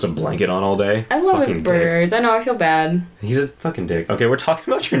just puts a blanket on all day. I love Fucking its birds. dick. I know, I feel bad. He's a fucking dick. Okay, we're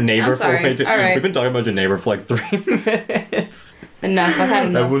talking about your neighbor I'm sorry. for way too. All right. We've been talking about your neighbor for like 3 minutes. Enough, I've had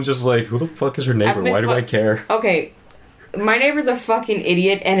enough. Everyone's just like, who the fuck is her neighbor? Why do I care? Okay, my neighbor's a fucking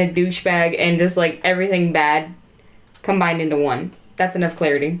idiot and a douchebag and just like everything bad combined into one. That's enough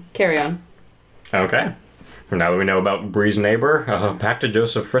clarity. Carry on. Okay. Now that we know about Bree's neighbor, back to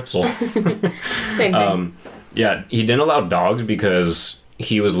Joseph Fritzl. Same thing. Yeah, he didn't allow dogs because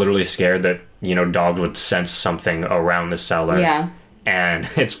he was literally scared that, dogs would sense something around the cellar. Yeah. And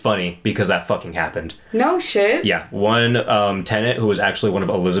it's funny because that fucking happened. No shit. Yeah, one tenant who was actually one of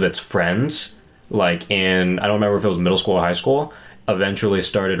Elizabeth's friends, like in, I don't remember if it was middle school or high school, eventually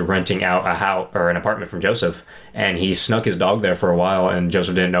started renting out a house or an apartment from Joseph, and he snuck his dog there for a while, and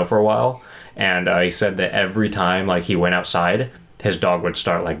Joseph didn't know for a while, and he said that every time like he went outside, his dog would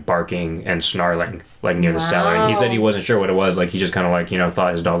start like barking and snarling like near the cellar, and he said he wasn't sure what it was, like he just kind of like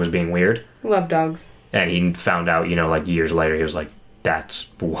thought his dog was being weird. Love dogs. And he found out like years later, he was like,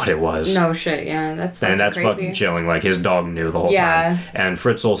 that's what it was. No shit, yeah, that's fucking And that's crazy. fucking chilling. Like, his dog knew the whole Yeah. time. And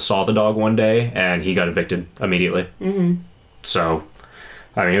Fritzl saw the dog one day, and he got evicted immediately. Mm-hmm. So,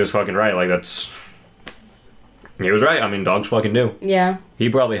 I mean, he was fucking right. Like, he was right. I mean, dogs fucking knew. Yeah. He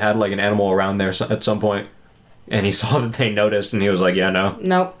probably had, like, an animal around there at some point, and he saw that they noticed, and he was like, yeah, no.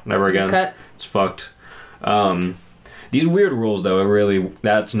 Nope. Never again. Cut. It's fucked. These weird rules, though,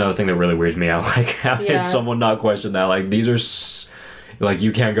 that's another thing that really weirds me out. Like, how did someone not question that? Like, these are... Like,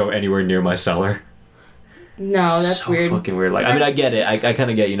 you can't go anywhere near my cellar. No, that's so weird. Fucking weird. Like, I mean, I get it. I kind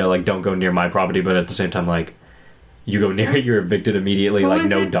of get, like, don't go near my property, but at the same time, like, you go near it, you're evicted immediately. Like,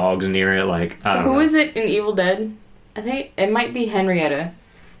 no dogs near it. Like, I don't know. Who is it in Evil Dead? I think it might be Henrietta.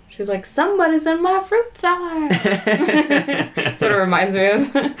 She's like, somebody's in my fruit cellar. That's what it reminds me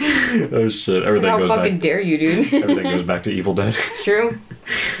of. Oh shit! Everything How goes fucking back. dare you, dude? Everything goes back to Evil Dead. It's true.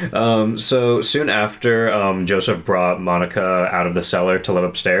 So soon after, Joseph brought Monica out of the cellar to live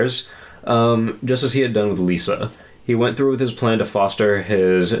upstairs, just as he had done with Lisa. He went through with his plan to foster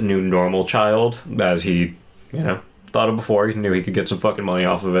his new normal child, as he, thought of before. He knew he could get some fucking money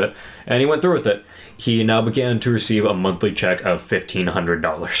off of it, and he went through with it. He now began to receive a monthly check of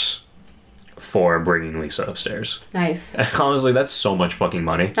 $1,500 for bringing Lisa upstairs. Nice. And honestly, that's so much fucking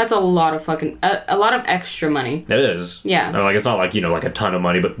money. That's a lot of fucking... a lot of extra money. It is. Yeah. Or, like, it's not like, like a ton of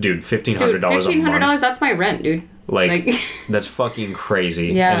money, but dude, $1,500 Dude, a month. that's my rent, dude. Like, that's fucking crazy.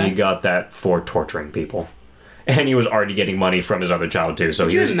 Yeah. And he got that for torturing people. And he was already getting money from his other child too. So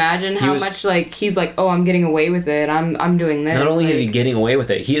Could you imagine how much like he's like, oh, I'm getting away with it. I'm doing this. Not only like, is he getting away with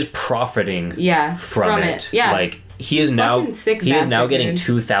it, he is profiting. From it. Yeah. Like he is now getting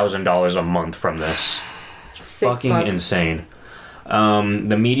 $2,000 a month from this. Fucking insane.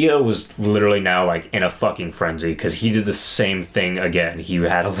 The media was literally now like in a fucking frenzy because he did the same thing again. He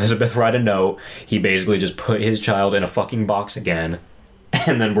had Elizabeth write a note. He basically just put his child in a fucking box again.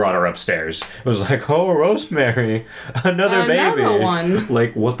 And then brought her upstairs. It was like, oh, Rosemary, another baby. One.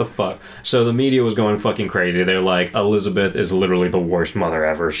 Like, what the fuck? So the media was going fucking crazy. They're like, Elizabeth is literally the worst mother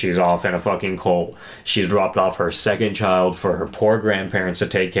ever. She's off in a fucking cult. She's dropped off her second child for her poor grandparents to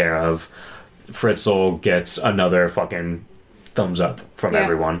take care of. Fritzl gets another fucking thumbs up from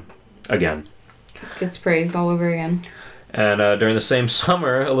everyone. Again. Gets praised all over again. And during the same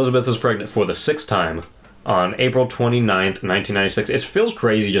summer, Elizabeth was pregnant for the 6th time. On April 29th, 1996. It feels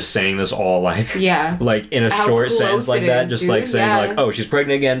crazy just saying this all like like in a short sentence like that. Just like saying like, oh, she's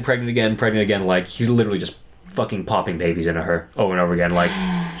pregnant again, pregnant again, pregnant again. Like he's literally just fucking popping babies into her over and over again. Like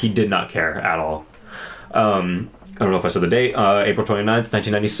he did not care at all. I don't know if I said the date. April 29th,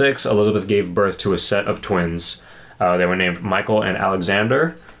 1996. Elizabeth gave birth to a set of twins. They were named Michael and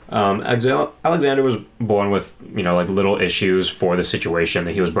Alexander. Alexander was born with, like little issues for the situation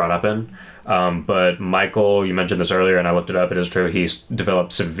that he was brought up in. But Michael, you mentioned this earlier and I looked it up, it is true, he's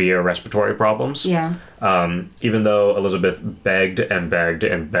developed severe respiratory problems. Yeah. Even though Elizabeth begged and begged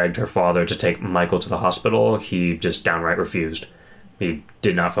and begged her father to take Michael to the hospital, he just downright refused. He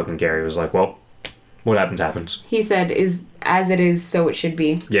did not fucking care. He was like, well, what happens, happens. He said, is as it is, so it should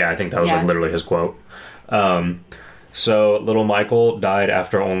be. Yeah, I think that was like literally his quote. So little Michael died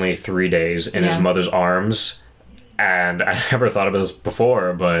after only 3 days in his mother's arms. And I never thought of this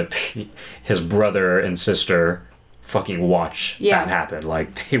before, but his brother and sister fucking watched that happen.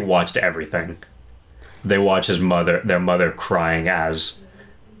 Like, they watched everything. They watched their mother crying as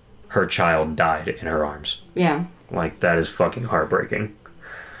her child died in her arms. Yeah. Like, that is fucking heartbreaking.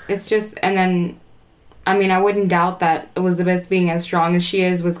 It's just, and then, I mean, I wouldn't doubt that Elizabeth being as strong as she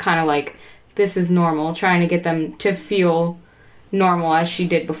is was kind of like, this is normal, trying to get them to feel normal as she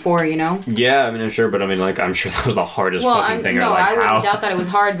did before, Yeah, I mean, I'm sure, but I mean, like, I'm sure that was the hardest fucking thing. No, I wouldn't doubt that it was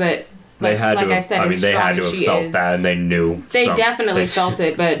hard, but they had to have felt that, and they knew. They definitely felt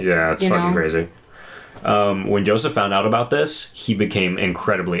it, but yeah, it's fucking crazy. When Joseph found out about this, he became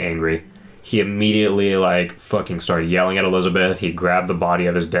incredibly angry. He immediately, like, fucking started yelling at Elizabeth. He grabbed the body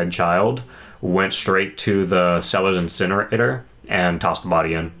of his dead child, went straight to the cellar's incinerator, and tossed the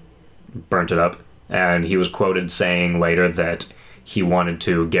body in, burnt it up, and he was quoted saying later that he wanted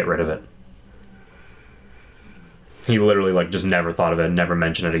to get rid of it. He literally, like, just never thought of it, never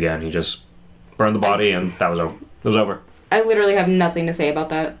mentioned it again. He just burned the body, and that was over. It was over. I literally have nothing to say about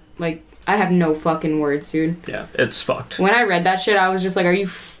that. Like, I have no fucking words, dude. Yeah, it's fucked. When I read that shit, I was just like, are you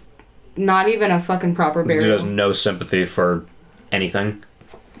not even a fucking proper burial? There's no sympathy for anything.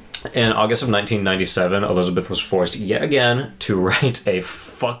 In August of 1997, Elizabeth was forced yet again to write a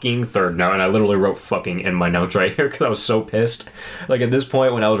fucking third note, and I literally wrote fucking in my notes right here because I was so pissed. Like, at this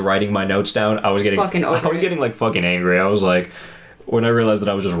point, when I was writing my notes down, I was getting like fucking angry. I was like, when I realized that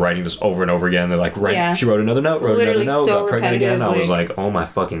I was just writing this over and over again, they're like, she wrote another note, got pregnant again. I was like, oh my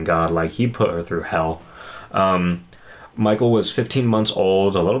fucking god, like, he put her through hell. Michael was 15 months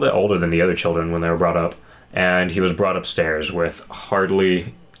old, a little bit older than the other children when they were brought up, and he was brought upstairs with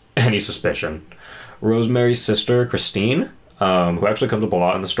hardly any suspicion. Rosemary's sister, Christine, who actually comes up a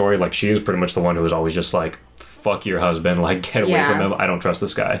lot in the story, like, she is pretty much the one who was always just like, fuck your husband, like, get away from him, I don't trust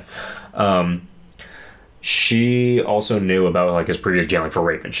this guy. She also knew about, like, his previous jailing for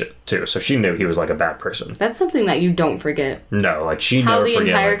rape and shit, too, so she knew he was, like, a bad person. That's something that you don't forget. No, like, she never forgot. How the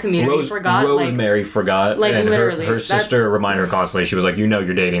entire community forgot. Rosemary forgot. Like, and literally. Her sister reminded her constantly, she was like,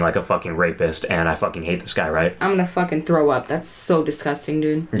 you're dating, like, a fucking rapist, and I fucking hate this guy, right? I'm gonna fucking throw up. That's so disgusting,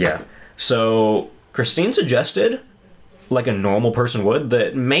 dude. Yeah. So, Christine suggested, like a normal person would,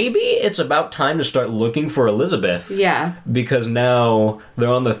 that maybe it's about time to start looking for Elizabeth. Yeah. Because now they're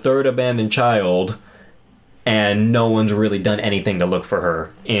on the third abandoned child, and no one's really done anything to look for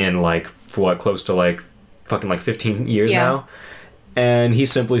her in, like, for what, close to, like, fucking, like, 15 years now? And he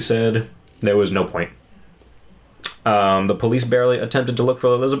simply said there was no point. The police barely attempted to look for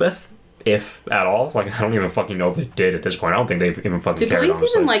Elizabeth, if at all. Like, I don't even fucking know if they did at this point. I don't think they've even fucking cared, Do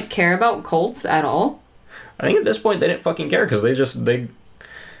police even, like, care about cults at all? I think at this point they didn't fucking care, because they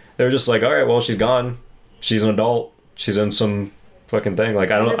were just like, alright, well, she's gone. She's an adult. She's in some fucking thing.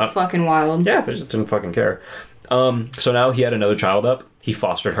 Like, I don't know. That's fucking wild. Yeah, they just didn't fucking care. So now he had another child up. He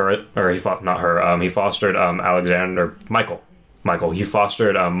fostered her, or he fostered Alexander, Michael. Michael. He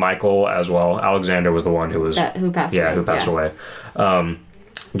fostered Michael as well. Alexander was the one who passed away. Yeah, who passed away.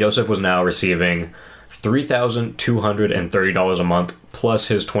 Joseph was now receiving $3,230 a month plus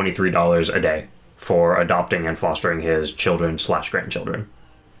his $23 a day for adopting and fostering his children/grandchildren.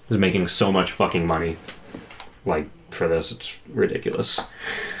 He was making so much fucking money, like, for this. It's ridiculous.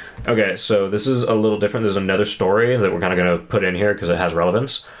 Okay, so this is a little different. There's another story that we're kind of going to put in here because it has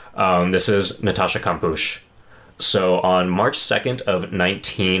relevance. This is Natasha Kampusch. So on March 2nd of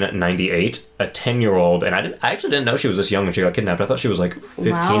 1998, a 10-year-old, and I actually didn't know she was this young when she got kidnapped. I thought she was like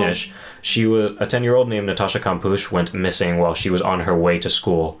 15-ish. Wow. She was a 10-year-old named Natasha Kampusch went missing while she was on her way to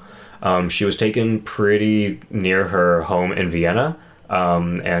school. She was taken pretty near her home in Vienna,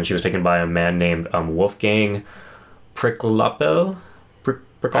 and she was taken by a man named Wolfgang Pricklappel.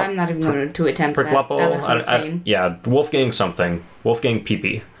 I'm not even going to attempt that. That looks insane. Yeah, Wolfgang something. Wolfgang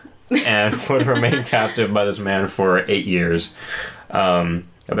Peepee. And would remain captive by this man for 8 years. I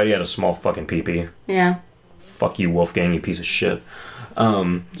bet he had a small fucking peepee. Yeah. Fuck you, Wolfgang, you piece of shit.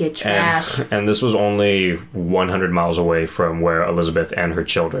 You trash. And this was only 100 miles away from where Elizabeth and her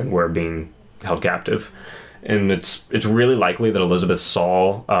children were being held captive. And it's really likely that Elizabeth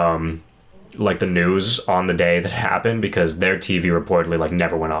saw like the news on the day that happened because their TV reportedly like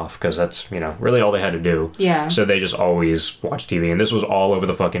never went off because that's, you know, really all they had to do. Yeah. So they just always watched TV and this was all over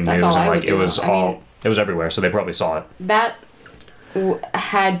the fucking news and like it was it was everywhere, so they probably saw it. That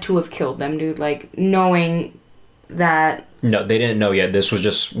had to have killed them, dude, like knowing that. No, they didn't know yet. This was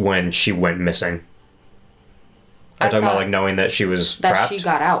just when she went missing. I'm talking about like knowing that she was trapped. That she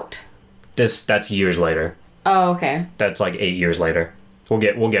got out. That's years later. Oh, okay. That's like 8 years later. We'll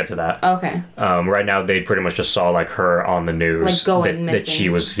get to that. Okay. Right now, they pretty much just saw like her on the news, like going missing. That she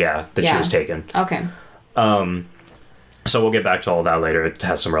was she was taken. Okay. So we'll get back to all that later. It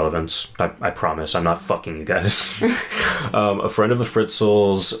has some relevance. I promise. I'm not fucking you guys. A friend of the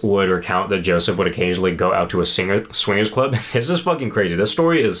Fritzels would recount that Joseph would occasionally go out to a swingers club. This is fucking crazy. This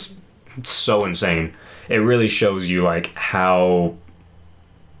story is so insane. It really shows you like how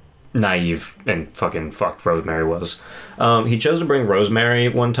naive and fucking fucked Rosemary was. He chose to bring Rosemary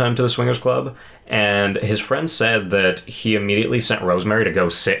one time to the swingers club, and his friend said that he immediately sent Rosemary to go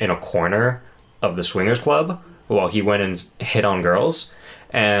sit in a corner of the swingers club while he went and hit on girls.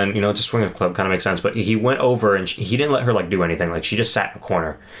 And, you know, it's a swingers club, kind of makes sense, but he went over and he didn't let her, like, do anything. Like, she just sat in a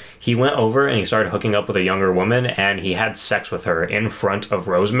corner. He went over and he started hooking up with a younger woman, and he had sex with her in front of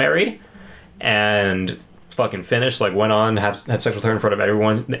Rosemary, and fucking finished, like, went on, had sex with her in front of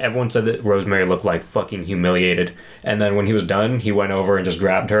everyone. Everyone said that Rosemary looked, like, fucking humiliated. And then when he was done, he went over and just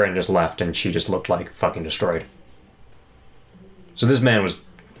grabbed her and just left, and she just looked, like, fucking destroyed. So this man was...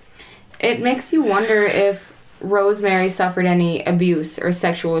 It makes you wonder if Rosemary suffered any abuse or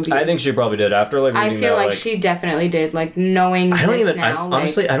sexual abuse. I think she probably did. After like reading I feel that, like she definitely did. Like knowing this now.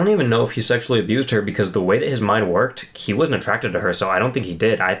 Honestly, I don't even know if he sexually abused her because the way that his mind worked, he wasn't attracted to her. So I don't think he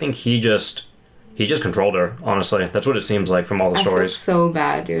did. I think he just controlled her. Honestly, that's what it seems like from all the stories. I feel so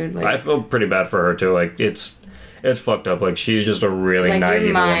bad, dude. Like, I feel pretty bad for her too. Like it's fucked up. Like she's just a really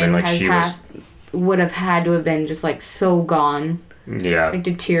naive woman. Like she would have had to have been just like so gone. Yeah. Like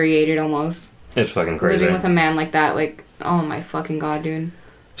deteriorated almost. It's fucking crazy. Living with a man like that, like, oh my fucking god, dude.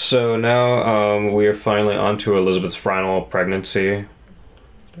 So now we are finally on to Elizabeth's final pregnancy.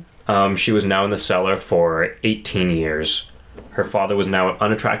 She was now in the cellar for 18 years. Her father was now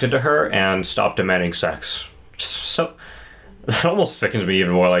unattracted to her and stopped demanding sex. So that almost sickens me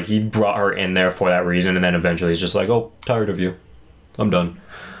even more. Like, he brought her in there for that reason, and then eventually he's just like, oh, tired of you. I'm done.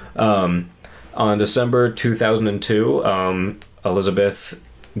 On December 2002, Elizabeth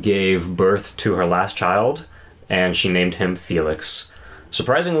gave birth to her last child, and she named him Felix.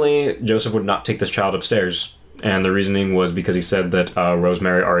 Surprisingly, Joseph would not take this child upstairs, and the reasoning was because he said that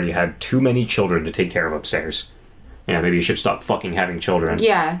Rosemary already had too many children to take care of upstairs. Yeah, maybe you should stop fucking having children.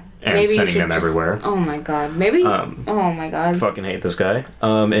 Yeah. And maybe sending them everywhere. Oh my god. Maybe. Oh my god. Fucking hate this guy.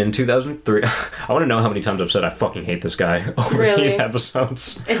 In 2003, I want to know how many times I've said I fucking hate this guy over these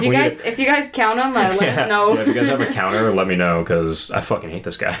episodes. If you guys count them, let us know. If you guys have a counter, let me know because I fucking hate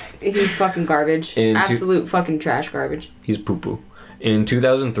this guy. He's fucking garbage. Absolute fucking trash garbage. He's poo poo. In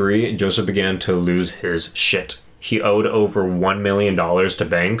 2003, Joseph began to lose his shit. He owed over $1 million to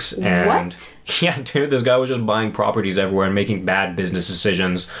banks, and what? Yeah, dude, this guy was just buying properties everywhere and making bad business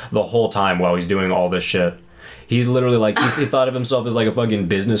decisions the whole time while he's doing all this shit. He's literally like, he thought of himself as like a fucking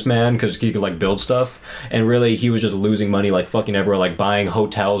businessman because he could like build stuff. And really, he was just losing money like fucking everywhere, like buying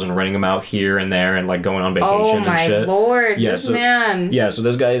hotels and renting them out here and there and like going on vacations and shit. Oh my lord, this man. Yeah, so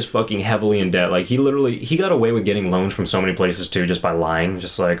this guy is fucking heavily in debt. Like, he got away with getting loans from so many places too, just by lying.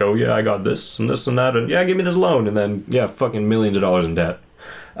 Just like, oh yeah, I got this and this and that, and yeah, give me this loan. And then, yeah, fucking millions of dollars in debt.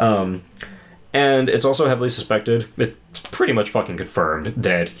 And it's also heavily suspected, it's pretty much fucking confirmed,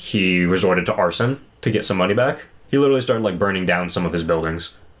 that he resorted to arson to get some money back. He literally started, like, burning down some of his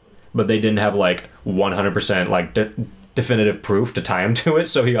buildings. But they didn't have, like, 100%, like, definitive proof to tie him to it,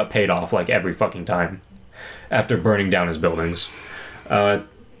 so he got paid off, like, every fucking time after burning down his buildings. I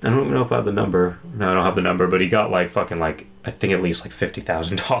don't even know if I have the number. No, I don't have the number, but he got, like, fucking, like, I think at least, like,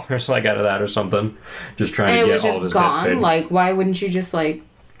 $50,000, like, out of that or something. Just trying to get all of his debts paid. Like, why wouldn't you just, like...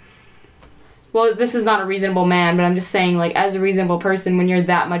 Well, this is not a reasonable man, but I'm just saying, like, as a reasonable person, when you're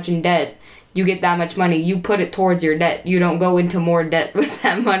that much in debt, you get that much money, you put it towards your debt. You don't go into more debt with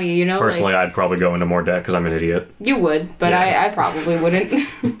that money, you know? Personally, like, I'd probably go into more debt because I'm an idiot. You would, but yeah. I probably wouldn't.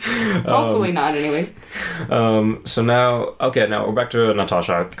 Hopefully not, anyways. So now we're back to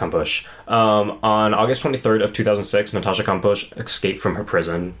Natasha Kampusch. On August 23rd of 2006, Natasha Kampusch escaped from her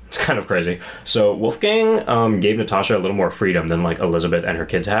prison. It's kind of crazy. So Wolfgang gave Natasha a little more freedom than, like, Elizabeth and her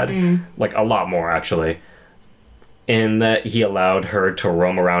kids had. Like, a lot more, actually. In that he allowed her to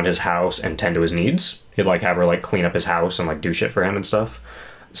roam around his house and tend to his needs. He'd, like, have her, like, clean up his house and, like, do shit for him and stuff.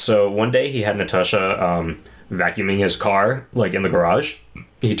 So one day he had Natasha vacuuming his car, like, in the garage.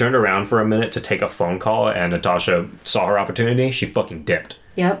 He turned around for a minute to take a phone call, and Natasha saw her opportunity. She fucking dipped.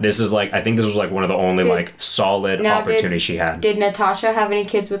 Yep. This is, like, I think this was, like, one of the only, like, solid opportunities she had. Did Natasha have any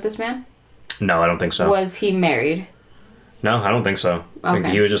kids with this man? No, I don't think so. Was he married? No, I don't think so. Okay. Like,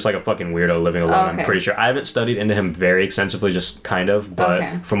 he was just like a fucking weirdo living alone, I'm pretty sure. I haven't studied into him very extensively, just kind of,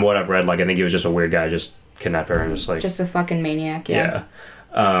 but from what I've read, like, I think he was just a weird guy, just kidnapped her and just, like... Just a fucking maniac, yeah.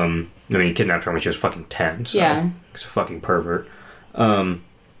 I mean, he kidnapped her when she was fucking 10, so... Yeah. He's a fucking pervert.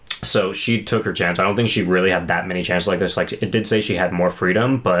 So she took her chance. I don't think she really had that many chances like this. Like, it did say she had more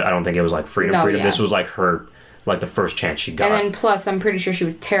freedom, but I don't think it was, like, freedom. Yeah. This was, like, her... Like, the first chance she got. And then, plus, I'm pretty sure she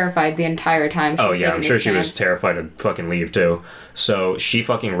was terrified the entire time she was taking I'm sure she was terrified to fucking leave, too. So, she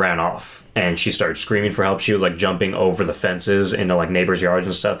fucking ran off, and she started screaming for help. She was, like, jumping over the fences into, like, neighbors' yards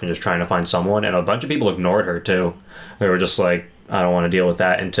and stuff, and just trying to find someone, and a bunch of people ignored her, too. They were just like, I don't want to deal with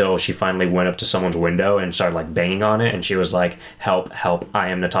that, until she finally went up to someone's window and started, like, banging on it, and she was like, help, help, I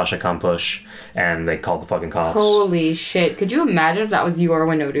am Natasha Kampusch, and they called the fucking cops. Holy shit. Could you imagine if that was your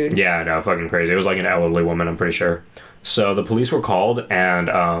window, dude? Yeah, no, fucking crazy. It was like an elderly woman, I'm pretty sure. So the police were called,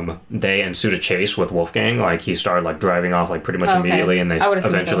 and they ensued a chase with Wolfgang. Like, he started, like, driving off, like, pretty much immediately, and they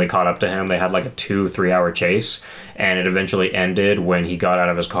eventually caught up to him. They had, like, a 2-3 hour chase, and it eventually ended when he got out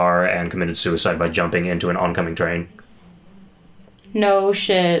of his car and committed suicide by jumping into an oncoming train. No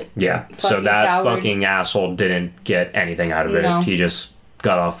shit. Yeah, so that fucking asshole didn't get anything out of it. No. He just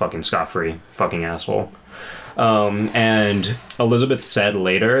got off fucking scot-free. Fucking asshole. And Elizabeth said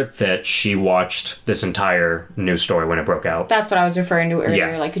later that she watched this entire news story when it broke out. That's what I was referring to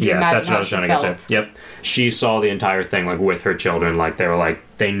earlier. Like, could you imagine that's what I was trying to get to. Yep. She saw the entire thing, like, with her children. Like, they were like,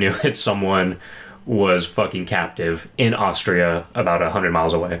 they knew that someone was fucking captive in Austria about 100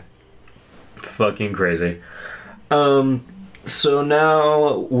 miles away. Fucking crazy. So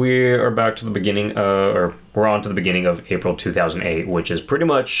now we are back to the beginning, or we're on to the beginning of April 2008, which is pretty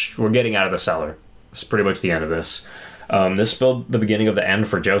much, we're getting out of the cellar. It's pretty much the end of this. This spelled the beginning of the end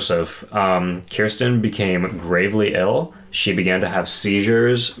for Joseph. Kirsten became gravely ill. She began to have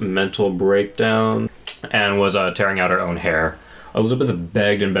seizures, mental breakdown, and was tearing out her own hair. Elizabeth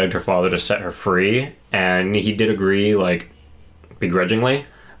begged and begged her father to set her free, and he did agree, like, begrudgingly.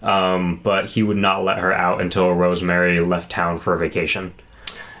 But he would not let her out until Rosemary left town for a vacation.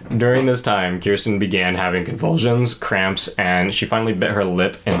 During this time, Kirsten began having convulsions, cramps, and she finally bit her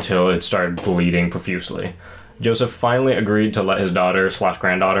lip until it started bleeding profusely. Joseph finally agreed to let his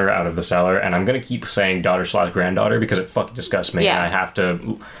daughter/granddaughter out of the cellar, and I'm gonna keep saying daughter/granddaughter because it fucking disgusts me, and I have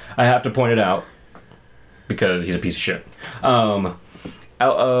to point it out because he's a piece of shit. Out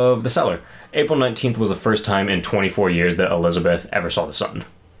of the cellar. April 19th was the first time in 24 years that Elizabeth ever saw the sun.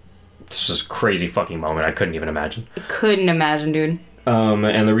 This is a crazy fucking moment. I couldn't even imagine. I couldn't imagine, dude.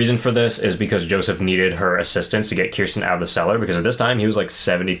 And the reason for this is because Joseph needed her assistance to get Kirsten out of the cellar, because at this time he was like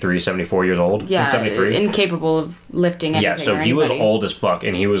 73, 74 years old. Yeah, 73. Incapable of lifting anything. Yeah, so he was old as fuck,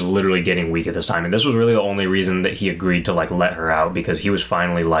 and he was literally getting weak at this time. And this was really the only reason that he agreed to, like, let her out, because he was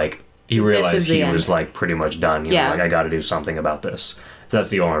finally, like, he realized he was, like, pretty much done. He was like, I gotta do something about this. So that's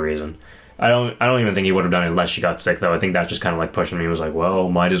the only reason. I don't even think he would have done it unless she got sick, though. I think that's just kind of like pushing me. He was like, well,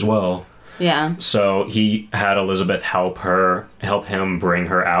 might as well. Yeah. So he had Elizabeth help him bring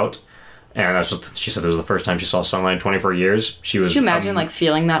her out. And that's what she said. It was the first time she saw sunlight in 24 years. She was. Could you imagine like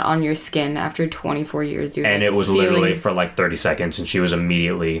feeling that on your skin after 24 years? You're, and like, it was literally for like 30 seconds, and she was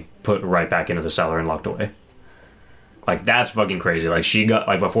immediately put right back into the cellar and locked away. Like, that's fucking crazy. Like, she got,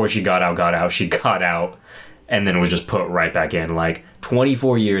 like, before she got out, she got out, and then was just put right back in. Like,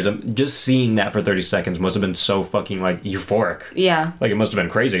 24 years. Just seeing that for 30 seconds must have been so fucking, like, euphoric. Yeah. Like, it must have been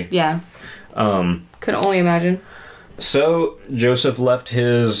crazy. Yeah. Could only imagine. So, Joseph left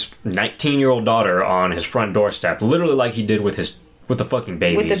his 19-year-old daughter on his front doorstep, literally like he did with the fucking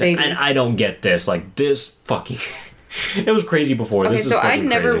babies. With the babies. And I don't get this. Like, this fucking... It was crazy before. Okay, this is so I'd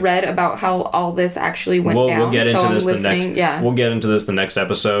never crazy. read about how all this actually went down. We'll get into so this I'm the next. Yeah. We'll get into this the next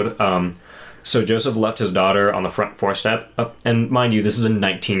episode. So Joseph left his daughter on the front doorstep, and mind you, this is a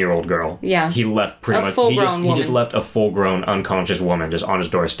 19-year-old girl. Yeah. He left pretty A much. full-grown He just woman. left a full-grown unconscious woman just on his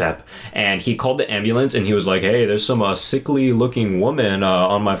doorstep, and he called the ambulance, and he was like, "Hey, there's some sickly-looking woman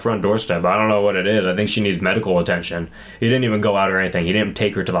on my front doorstep. I don't know what it is. I think she needs medical attention." He didn't even go out or anything. He didn't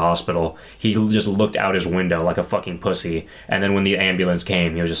take her to the hospital. He just looked out his window like a fucking pussy, and then when the ambulance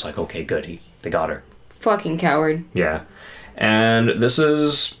came, he was just like, "Okay, good. They got her." Fucking coward. Yeah. And this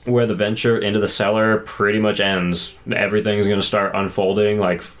is where the venture into the cellar pretty much ends. Everything's going to start unfolding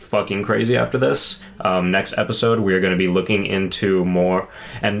like fucking crazy after this. Next episode, we are going to be looking into more.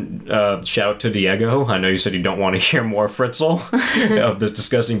 And shout out to Diego. I know you said you don't want to hear more Fritzl of this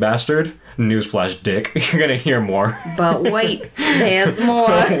disgusting bastard. Newsflash, dick. You're going to hear more. But wait, there's more.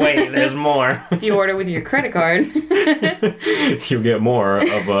 Wait, there's more. If you order with your credit card. You'll get more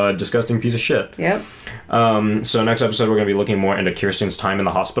of a disgusting piece of shit. Yep. So next episode, we're going to be looking more into Kirsten's time in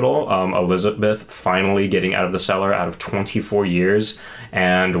the hospital, Elizabeth finally getting out of the cellar out of 24 years,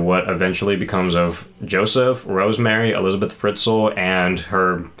 and what eventually becomes of Joseph, Rosemary, Elizabeth Fritzl, and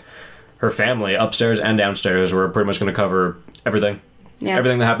her family upstairs and downstairs. We're pretty much going to cover everything. Yeah.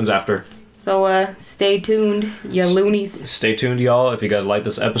 Everything that happens after. So, stay tuned, you loonies. Stay tuned, y'all. If you guys like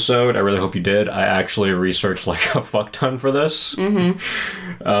this episode, I really hope you did. I actually researched like a fuck ton for this. Mm-hmm.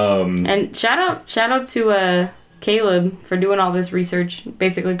 And shout out to Caleb for doing all this research,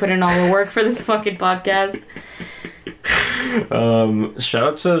 basically putting in all the work for this fucking podcast.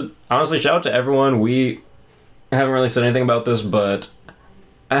 Shout out to everyone. We haven't really said anything about this, but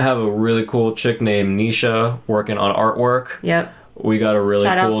I have a really cool chick named Nisha working on artwork. Yep. We got a really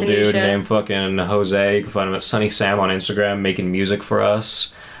Shout out cool to dude Nisha. named fucking Jose. You can find him at Sunny Sam on Instagram making music for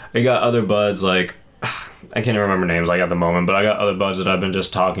us. We got other buds like I can't even remember names like at the moment, but I got other buds that I've been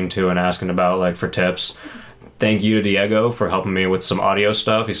just talking to and asking about like for tips. Thank you to Diego for helping me with some audio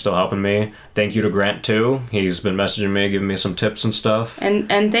stuff. He's still helping me. Thank you to Grant too. He's been messaging me, giving me some tips and stuff. And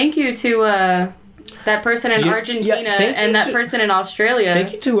thank you to that person in Argentina and that person in Australia.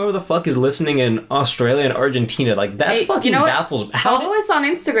 Thank you to whoever the fuck is listening in Australia and Argentina. Like that Hey, fucking you know what? baffles. Follow us on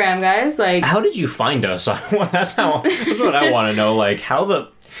Instagram, guys. Like, How did you find us? That's what I want to know. Like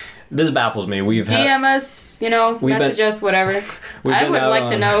this baffles me. We've had DM us, message us, whatever. We've I been would out like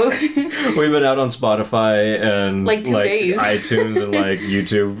to on- know. we've been out on Spotify and Like 2 days. iTunes and like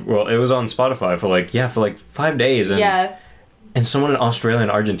YouTube. Well, it was on Spotify for 5 days. And, Yeah, and someone in Australia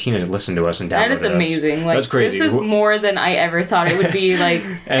and Argentina listened to us and downloaded that is amazing. us. Like, That's crazy. This is more than I ever thought it would be. Like,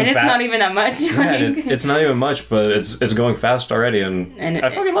 and it's not even that much. Yeah, Like, it's not even much, but it's going fast already, and I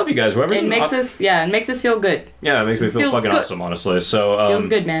fucking love you guys. Whoever's it makes us feel good. yeah, it makes me feel feels fucking good. awesome, honestly. So Feels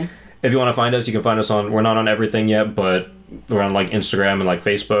good, man. if you want to find us, you can find us on. We're not on everything yet, but we're on like Instagram and like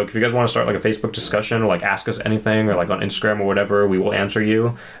Facebook. If you guys want to start like a Facebook discussion or like ask us anything or like on Instagram or whatever, we will answer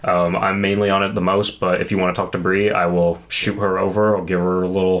you. I'm mainly on it the most, but if you want to talk to Bree, I will shoot her over or give her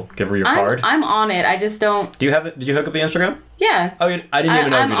your card. I'm on it. I just don't. Do you have it? Did you hook up the Instagram? Yeah. Oh, I didn't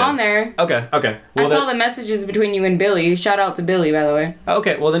even know I'm if you did. on there. Okay. I saw the messages between you and Billy. Shout out to Billy, by the way.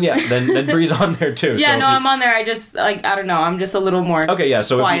 Okay, well then yeah, then Bree's on there too. Yeah, so no, I'm on there. I just I don't know. I'm just a little more. Okay, yeah.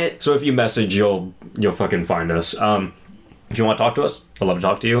 So quiet. if you message, you'll fucking find us. If you want to talk to us, I'd love to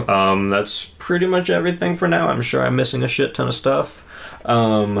talk to you. That's pretty much everything for now. I'm sure I'm missing a shit ton of stuff.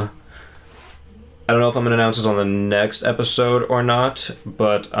 I don't know if I'm going to announce this on the next episode or not,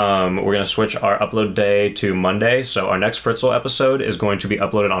 but we're going to switch our upload day to Monday. So our next Fritzl episode is going to be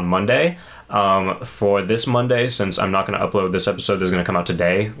uploaded on Monday. For this Monday, since I'm not going to upload this episode that's going to come out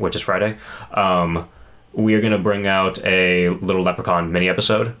today, which is Friday, we are going to bring out a little Leprechaun mini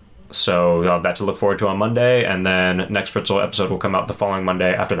episode. So you'll have that to look forward to on Monday, and then next Fritzl episode will come out the following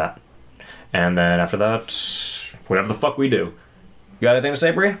Monday after that. And then after that, whatever the fuck we do. You got anything to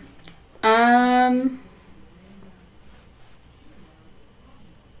say, Brie?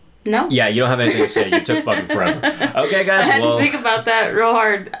 No. Yeah, you don't have anything to say. You took fucking forever. Okay, guys. I had Well, to think about that real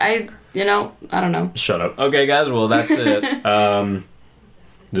hard. you know, I don't know. Shut up. Okay, guys. Well, that's it.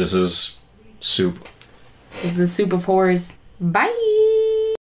 This is Soup. This is the Soup of Horrors. Bye!